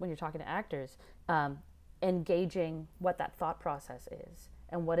about, when you're talking to actors, engaging what that thought process is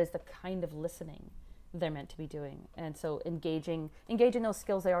and what is the kind of listening they're meant to be doing. And so engaging those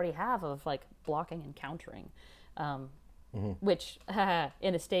skills they already have of like blocking and countering, which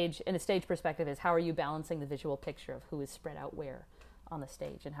in a stage perspective is how are you balancing the visual picture of who is spread out where on the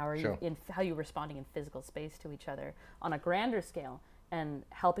stage, and how are you responding in physical space to each other on a grander scale, and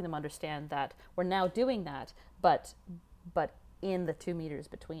helping them understand that we're now doing that, but in the 2 meters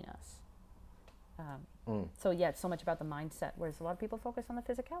between us. So it's so much about the mindset, whereas a lot of people focus on the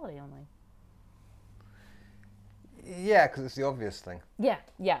physicality only. Yeah, because it's the obvious thing. Yeah,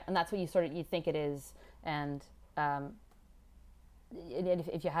 and that's what you think it is, and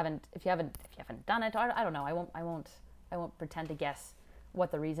if you haven't done it, I don't know. I won't pretend to guess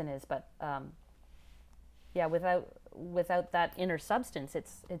what the reason is, but without that inner substance,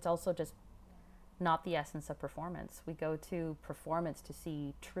 it's also just not the essence of performance. We go to performance to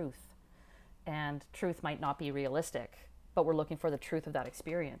see truth, and truth might not be realistic, but we're looking for the truth of that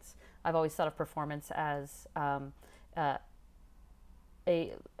experience. I've always thought of performance as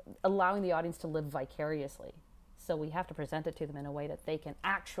allowing the audience to live vicariously. So we have to present it to them in a way that they can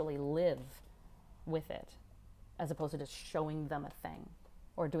actually live with it, as opposed to just showing them a thing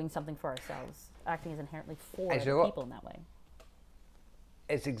or doing something for ourselves. Acting is inherently for other people in that way.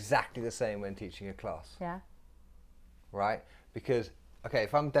 It's exactly the same when teaching a class. Yeah. Right? Because, okay,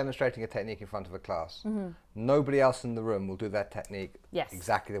 if I'm demonstrating a technique in front of a class, nobody else in the room will do that technique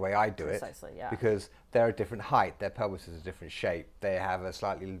exactly the way I do Precisely, it. Because they're a different height, their pelvis is a different shape, they have a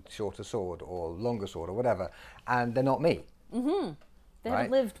slightly shorter sword or longer sword or whatever, and they're not me. They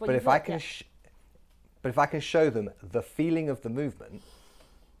haven't lived what but you've if I lived can yet. But if I can show them the feeling of the movement,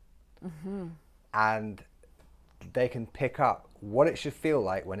 and they can pick up what it should feel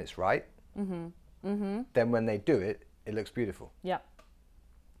like when it's right, then when they do it, it looks beautiful. Yeah,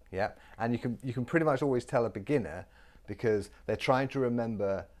 and you can pretty much always tell a beginner, because they're trying to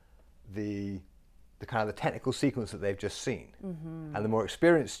remember the kind of the technical sequence that they've just seen, and the more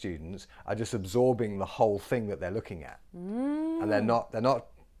experienced students are just absorbing the whole thing that they're looking at, and they're not.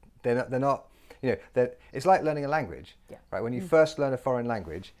 It's like learning a language, right? When you first learn a foreign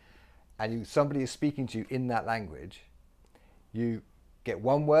language, and somebody is speaking to you in that language, you get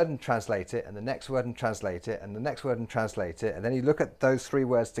one word and translate it, and the next word and translate it, and the next word and translate it, and then you look at those 3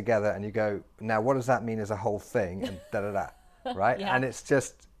 words together and you go, now what does that mean as a whole thing, and da-da-da, right? And it's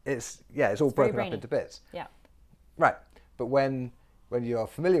all broken up into bits. Yeah. Right, but when you're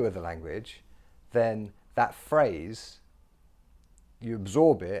familiar with the language, then that phrase, you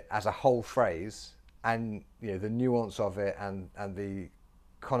absorb it as a whole phrase, and the nuance of it, and the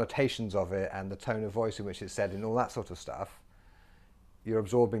connotations of it, and the tone of voice in which it's said, and all that sort of stuff, you're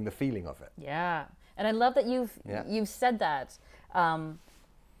absorbing the feeling of it. Yeah, and I love that you've said that.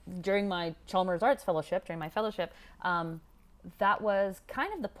 During my Chalmers Arts Fellowship, during my fellowship, that was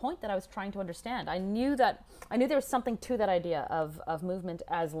kind of the point that I was trying to understand. I knew there was something to that idea of movement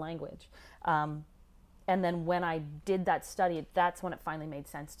as language. And then when I did that study, that's when it finally made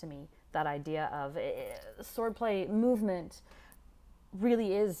sense to me. That idea of swordplay movement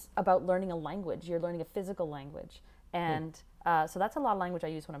really is about learning a language. You're learning a physical language. And so that's a lot of language I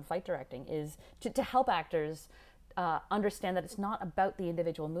use when I'm fight directing, is to help actors understand that it's not about the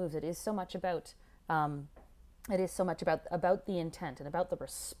individual moves. It is so much about about the intent and about the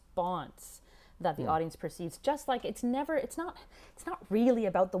response that the audience perceives. Just like it's not really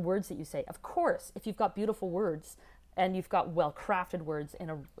about the words that you say. Of course, if you've got beautiful words and you've got well-crafted words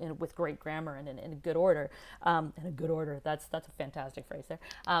with great grammar and in a good order, that's a fantastic phrase there.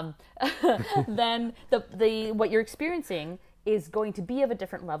 Then what you're experiencing is going to be of a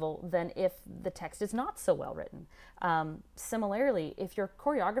different level than if the text is not so well written. Similarly, if your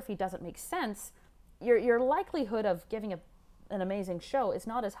choreography doesn't make sense, your likelihood of giving an amazing show is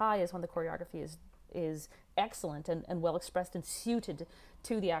not as high as when the choreography is excellent and well expressed and suited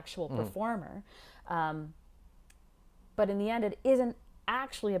to the actual performer. But in the end, it isn't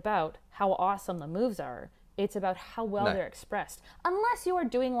actually about how awesome the moves are. It's about how well they're expressed. Unless you are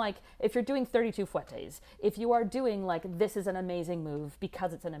doing if you're doing 32 fouettes, if you are doing this is an amazing move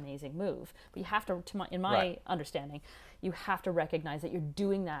because it's an amazing move. But you have to in my understanding, you have to recognize that you're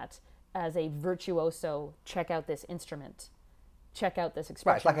doing that as a virtuoso, check out this instrument, check out this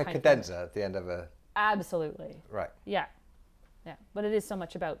expression. Right, it's like a cadenza at the end of a... Absolutely. Right. Yeah. Yeah. But it is so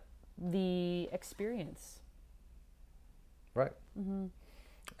much about the experience. Right. Mm-hmm.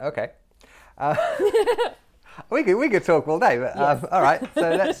 Okay. We could talk all day, but Yes. All right. So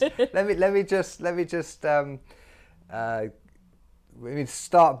let me just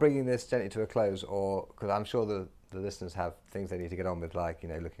start bringing this gently to a close, or because I'm sure the listeners have things they need to get on with, like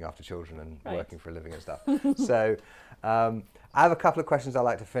looking after children and working for a living and stuff. So I have a couple of questions I'd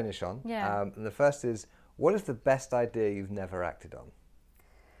like to finish on. Yeah. And the first is, what is the best idea you've never acted on?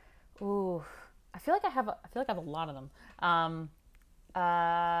 Ooh, I feel like I have a lot of them.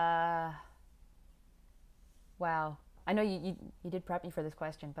 Wow. I know you did prep me for this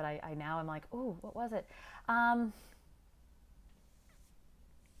question, but I now I'm like, ooh, what was it?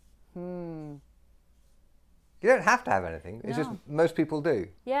 You don't have to have anything. It's just most people do.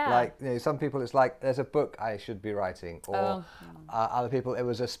 Yeah. Like some people, it's like there's a book I should be writing, or other people, it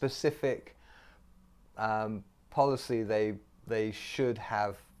was a specific policy they should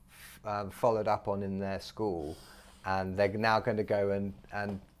have followed up on in their school, and they're now going to go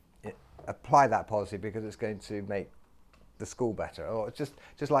and apply that policy because it's going to make the school better. Or it's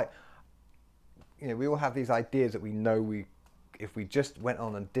just like we all have these ideas that we know if we just went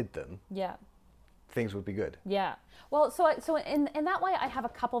on and did them, things would be good. Yeah. Well, so in that way, I have a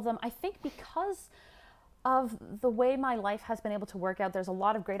couple of them. I think because of the way my life has been able to work out, there's a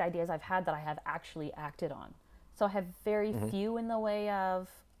lot of great ideas I've had that I have actually acted on. So I have very few in the way of,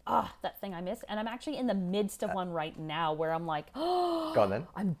 that thing I missed. And I'm actually in the midst of one right now where I'm like, go on then.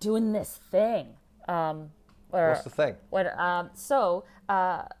 I'm doing this thing. What's the thing?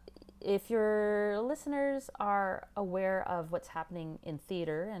 If your listeners are aware of what's happening in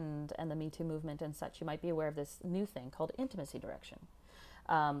theater and the Me Too movement and such, you might be aware of this new thing called intimacy direction,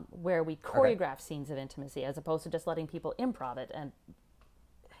 where we choreograph scenes of intimacy as opposed to just letting people improv it and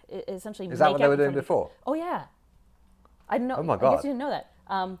essentially Is that what they were doing before? Oh, yeah. I didn't know. Oh, my God. I guess you didn't know that.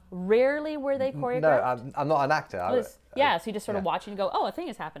 Rarely were they choreographed. No, I'm not an actor. So you just sort of watch and you go, oh, a thing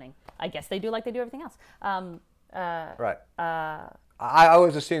is happening. I guess they do like they do everything else. Right. I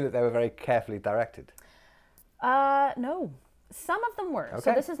always assumed that they were very carefully directed. No. Some of them were. Okay.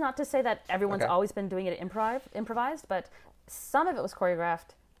 So this is not to say that everyone's always been doing it improvised, but some of it was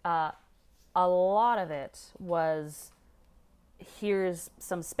choreographed. A lot of it was, here's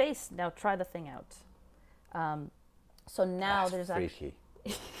some space, now try the thing out. So now that's there's freaky.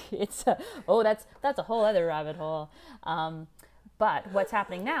 That's a whole other rabbit hole. But what's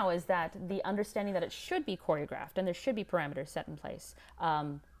happening now is that the understanding that it should be choreographed and there should be parameters set in place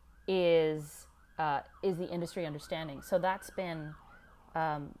is the industry understanding. So that's been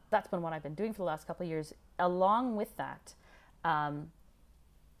what I've been doing for the last couple of years. Along with that,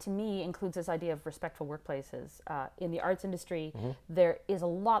 to me, includes this idea of respectful workplaces. In the arts industry, there is a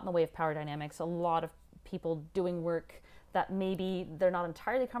lot in the way of power dynamics, a lot of people doing work that maybe they're not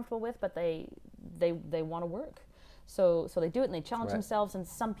entirely comfortable with, but they want to work. So they do it and they challenge themselves, and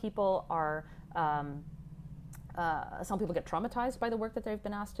some people are Some people get traumatized by the work that they've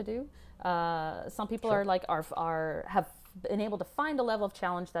been asked to do. Some people Sure. are like have been able to find a level of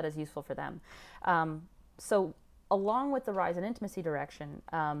challenge that is useful for them. So along with the rise in intimacy direction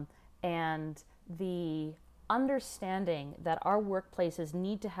and the understanding that our workplaces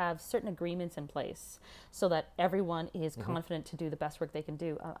need to have certain agreements in place so that everyone is confident to do the best work they can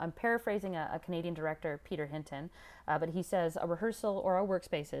do. I'm paraphrasing a Canadian director, Peter Hinton, but he says a rehearsal or our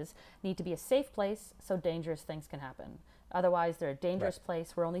workspaces need to be a safe place so dangerous things can happen. Otherwise, they're a dangerous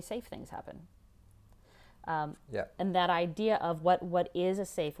place where only safe things happen. And that idea of what is a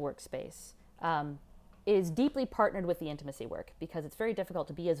safe workspace is deeply partnered with the intimacy work, because it's very difficult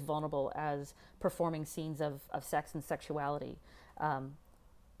to be as vulnerable as performing scenes of sex and sexuality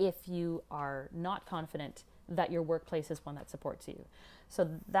if you are not confident that your workplace is one that supports you. So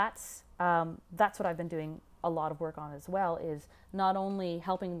that's what I've been doing a lot of work on as well, is not only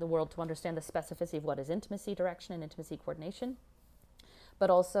helping the world to understand the specificity of what is intimacy direction and intimacy coordination, but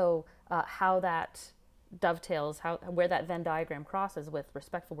also how that dovetails, where that Venn diagram crosses with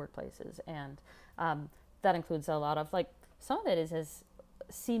respectful workplaces. And that includes a lot of, like, some of it is as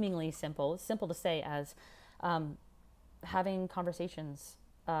seemingly simple to say as having conversations,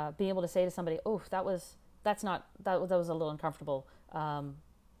 being able to say to somebody, oh, that was a little uncomfortable,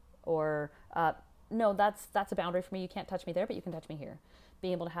 or no, that's a boundary for me. You can't touch me there, but you can touch me here.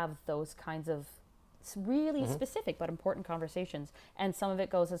 Being able to have those kinds of really specific but important conversations. And some of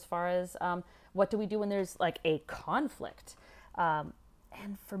it goes as far as what do we do when there's like a conflict?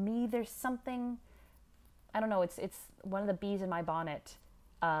 And for me, there's something, I don't know, it's one of the bees in my bonnet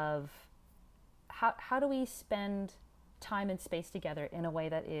of how do we spend time and space together in a way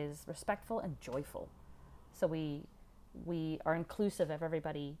that is respectful and joyful, so we are inclusive of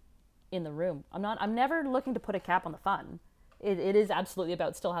everybody in the room. I'm never looking to put a cap on the fun. It is absolutely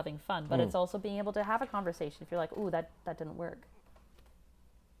about still having fun, but it's also being able to have a conversation if you're like, ooh, that didn't work.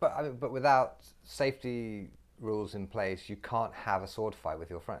 But without safety rules in place, you can't have a sword fight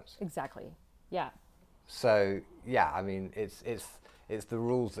with your friends. Exactly. Yeah. So yeah, I mean, it's the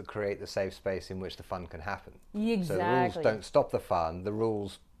rules that create the safe space in which the fun can happen. Exactly. So the rules don't stop the fun. The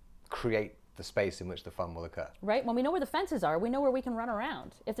rules create the space in which the fun will occur. Right. When we know where the fences are, we know where we can run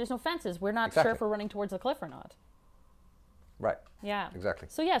around. If there's no fences, we're not sure if we're running towards the cliff or not. Right. Yeah. Exactly.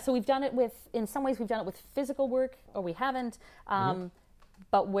 So yeah, so we've done it in some ways we've done it with physical work, or we haven't.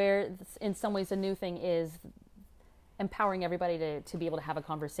 But where in some ways the new thing is empowering everybody to be able to have a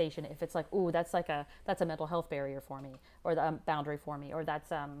conversation. If it's like, ooh, that's a mental health barrier for me, or the boundary for me, or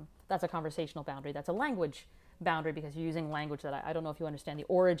that's a conversational boundary, that's a language boundary, because you're using language that I don't know if you understand the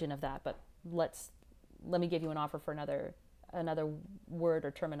origin of that, but let me give you an offer for another word or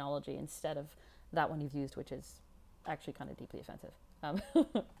terminology instead of that one you've used, which is actually kind of deeply offensive.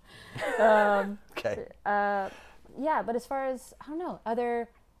 Okay. Yeah, but as far as, I don't know,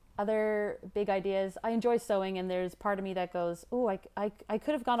 other big ideas, I enjoy sewing, and there's part of me that goes, oh, I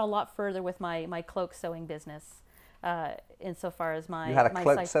could have gone a lot further with my cloak sewing business, insofar as my... You had a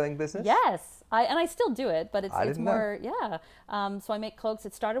cloak sewing business? Yes, I still do it, but it's more, know. yeah. So I make cloaks.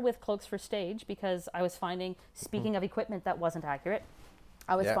 It started with cloaks for stage, because I was finding, speaking of equipment that wasn't accurate,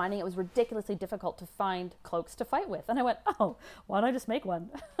 I was finding it was ridiculously difficult to find cloaks to fight with. And I went, oh, why don't I just make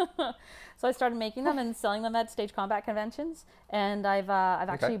one? So I started making them and selling them at stage combat conventions. And I've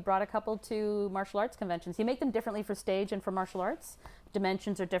actually brought a couple to martial arts conventions. You make them differently for stage and for martial arts.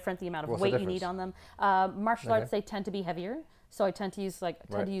 Dimensions are different, the amount of weight you need on them. Martial arts, they tend to be heavier. So I tend to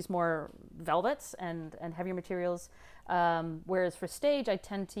use more velvets and heavier materials. Whereas for stage, I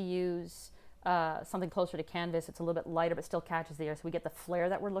tend to use something closer to canvas. It's a little bit lighter, but still catches the air, so we get the flare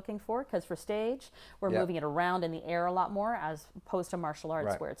that we're looking for. Because for stage, we're moving it around in the air a lot more, as opposed to martial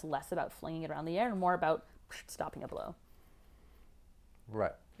arts, where it's less about flinging it around the air and more about stopping a blow.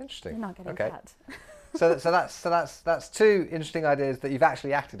 Right. Interesting. You're not getting that. So that's two interesting ideas that you've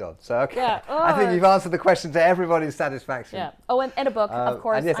actually acted on. So I think you've answered the question to everybody's satisfaction. Yeah. Oh, and a book, of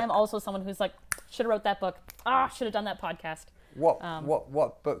course. Yes, I'm also someone who's like, should have wrote that book. Should have done that podcast.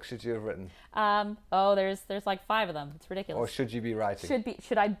 What book should you have written? There's like 5 of them. It's ridiculous. Or should you be writing?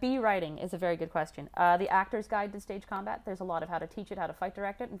 Should I be writing is a very good question. The Actor's Guide to Stage Combat. There's a lot of how to teach it, how to fight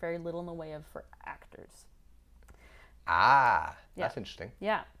direct it, and very little in the way of for actors. That's interesting.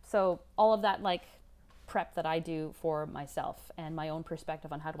 Yeah. So all of that like prep that I do for myself and my own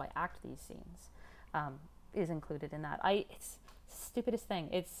perspective on how do I act these scenes is included in that. It's the stupidest thing.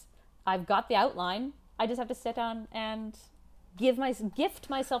 I've got the outline. I just have to sit down and gift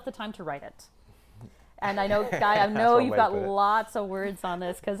myself the time to write it. And I know, Guy, I know you've got lots of words on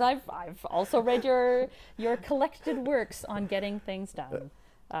this, because I've also read your collected works on getting things done.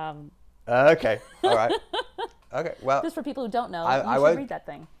 Okay. All right. Okay. Well, Just for people who don't know, I you should won't- read that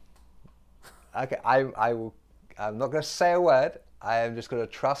thing. okay. I will. I'm not going to say a word. I am just going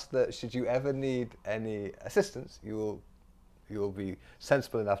to trust that should you ever need any assistance, you will be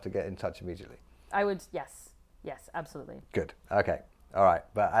sensible enough to get in touch immediately. I would, yes, absolutely. Good. Okay. All right.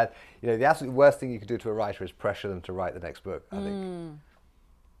 But the absolute worst thing you could do to a writer is pressure them to write the next book, I think.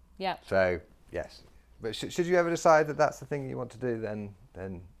 Yeah. So yes. But should you ever decide that that's the thing you want to do, then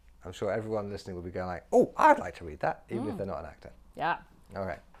I'm sure everyone listening will be going like, oh, I'd like to read that, even if they're not an actor. Yeah.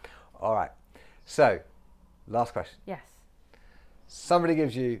 Okay. All right. So, last question. Yes. Somebody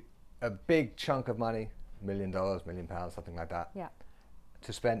gives you a big chunk of money, $1 million, £1 million, something like that, Yeah.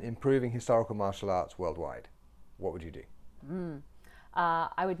 to spend improving historical martial arts worldwide. What would you do?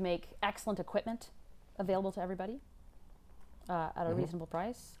 I would make excellent equipment available to everybody at a reasonable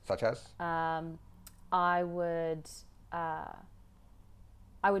price. Such as? I would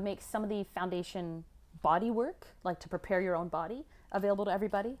make some of the foundation body work, like to prepare your own body, available to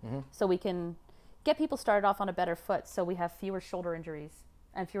everybody, so we can get people started off on a better foot, so we have fewer shoulder injuries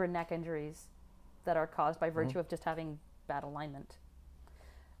and fewer neck injuries that are caused by virtue of just having bad alignment.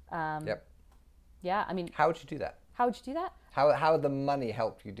 Yep. Yeah, I mean, How would you do that? how would you do that? How would the money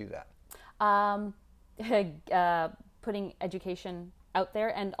help you do that? Putting education out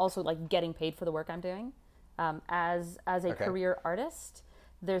there and also like getting paid for the work I'm doing. As a Okay. career artist,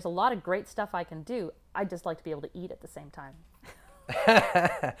 there's a lot of great stuff I can do. I'd just like to be able to eat at the same time.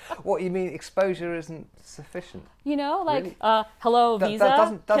 What, you mean exposure isn't sufficient? You know, like, Really? hello, That Visa,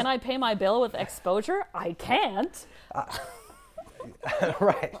 doesn't- can I pay my bill with exposure? I can't.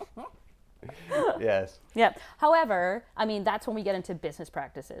 Right. Yes. Yeah. However, I mean, that's when we get into business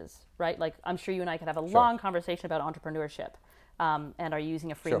practices, right? Like, I'm sure you and I could have a long conversation about entrepreneurship, and are you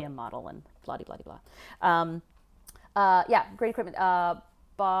using a freemium model and blah, blah, blah, blah. Yeah, great equipment.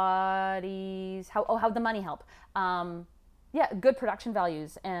 Bodies, how the money help? Yeah, good production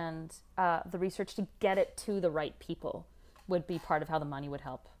values and the research to get it to the right people would be part of how the money would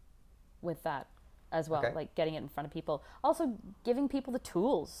help with that as well, Okay. like getting it in front of people. Also, giving people the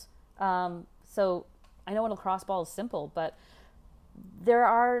tools. So I know a lacrosse ball is simple, but there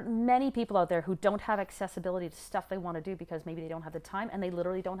are many people out there who don't have accessibility to stuff they want to do because maybe they don't have the time and they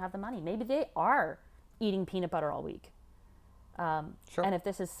literally don't have the money. Maybe they are eating peanut butter all week. Sure. And if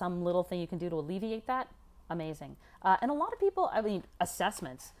this is some little thing you can do to alleviate that, amazing. And a lot of people, I mean,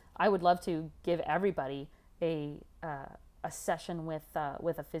 assessments. I would love to give everybody a session with a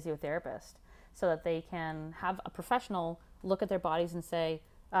physiotherapist so that they can have a professional look at their bodies and say,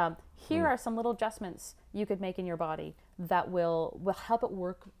 here are some little adjustments you could make in your body that will help it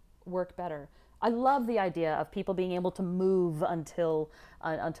work better. I love the idea of people being able to move until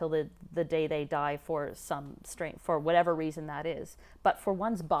the day they die for some strength, for whatever reason that is. But for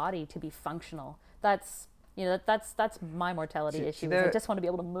one's body to be functional, that's my mortality issue. Is I just want to be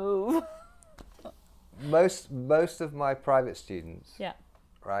able to move. Most of my private students, Yeah.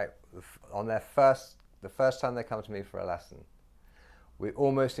 right, on the first time they come to me for a lesson, we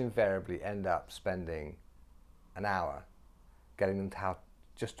almost invariably end up spending an hour getting them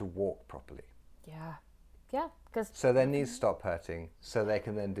just to walk properly. Yeah. Yeah. Because So their knees stop hurting, so they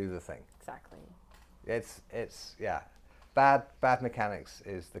can then do the thing. exactly. It's yeah, bad mechanics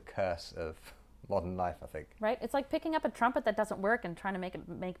is the curse of modern life, I think. Right. It's like picking up a trumpet that doesn't work and trying to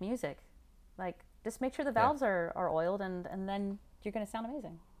make music. Like, just make sure the valves are oiled, and then you're going to sound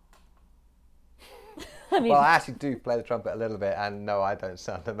amazing. I mean, Well, I actually do play the trumpet a little bit, and no, I don't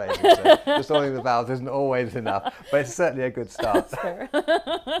sound amazing. So just oiling the valves isn't always enough, but it's certainly a good start. fair.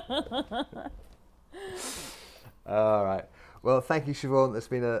 All right. Well, thank you, Siobhan. It's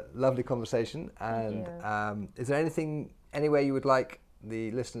been a lovely conversation. Thank And is there anywhere you would like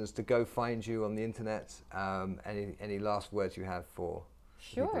the listeners to go find you on the internet? Any last words you have for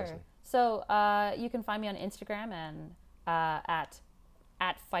people Sure. listening? So you can find me on Instagram and at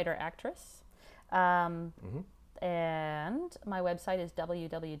fighteractress. And my website is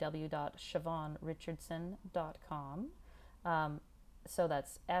www.siobhanrichardson.com. So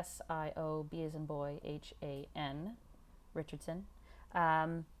that's SIOB as in boy, HAN, Richardson.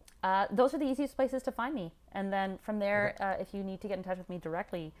 Those are the easiest places to find me. And then from there, if you need to get in touch with me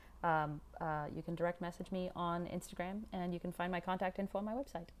directly, you can direct message me on Instagram, and you can find my contact info on my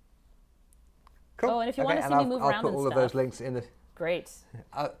website. Cool. Oh, and if you want to see me move around I'll put and all of stuff, those links in the. great.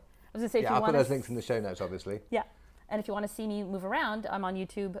 I was going to say, if you I'll want put to those links in the show notes, obviously. Yeah. And if you want to see me move around, I'm on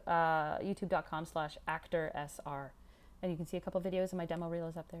YouTube, youtube.com/actorsr. And you can see a couple of videos, and my demo reel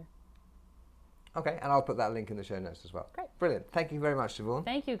is up there. Okay, and I'll put that link in the show notes as well. Great. Brilliant. Thank you very much, Siobhan.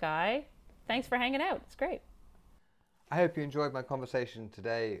 Thank you, Guy. Thanks for hanging out. It's great. I hope you enjoyed my conversation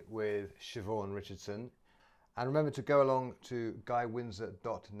today with Siobhan Richardson. And remember to go along to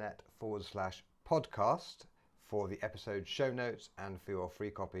guywindsor.net/podcast for the episode show notes and for your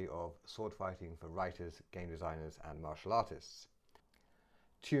free copy of Sword Fighting for Writers, Game Designers and Martial Artists.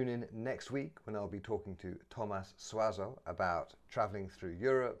 Tune in next week when I'll be talking to Thomas Suazo about travelling through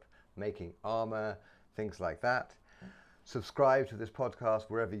Europe, making armour, things like that. Subscribe to this podcast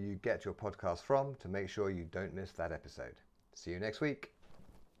wherever you get your podcast from to make sure you don't miss that episode. See you next week.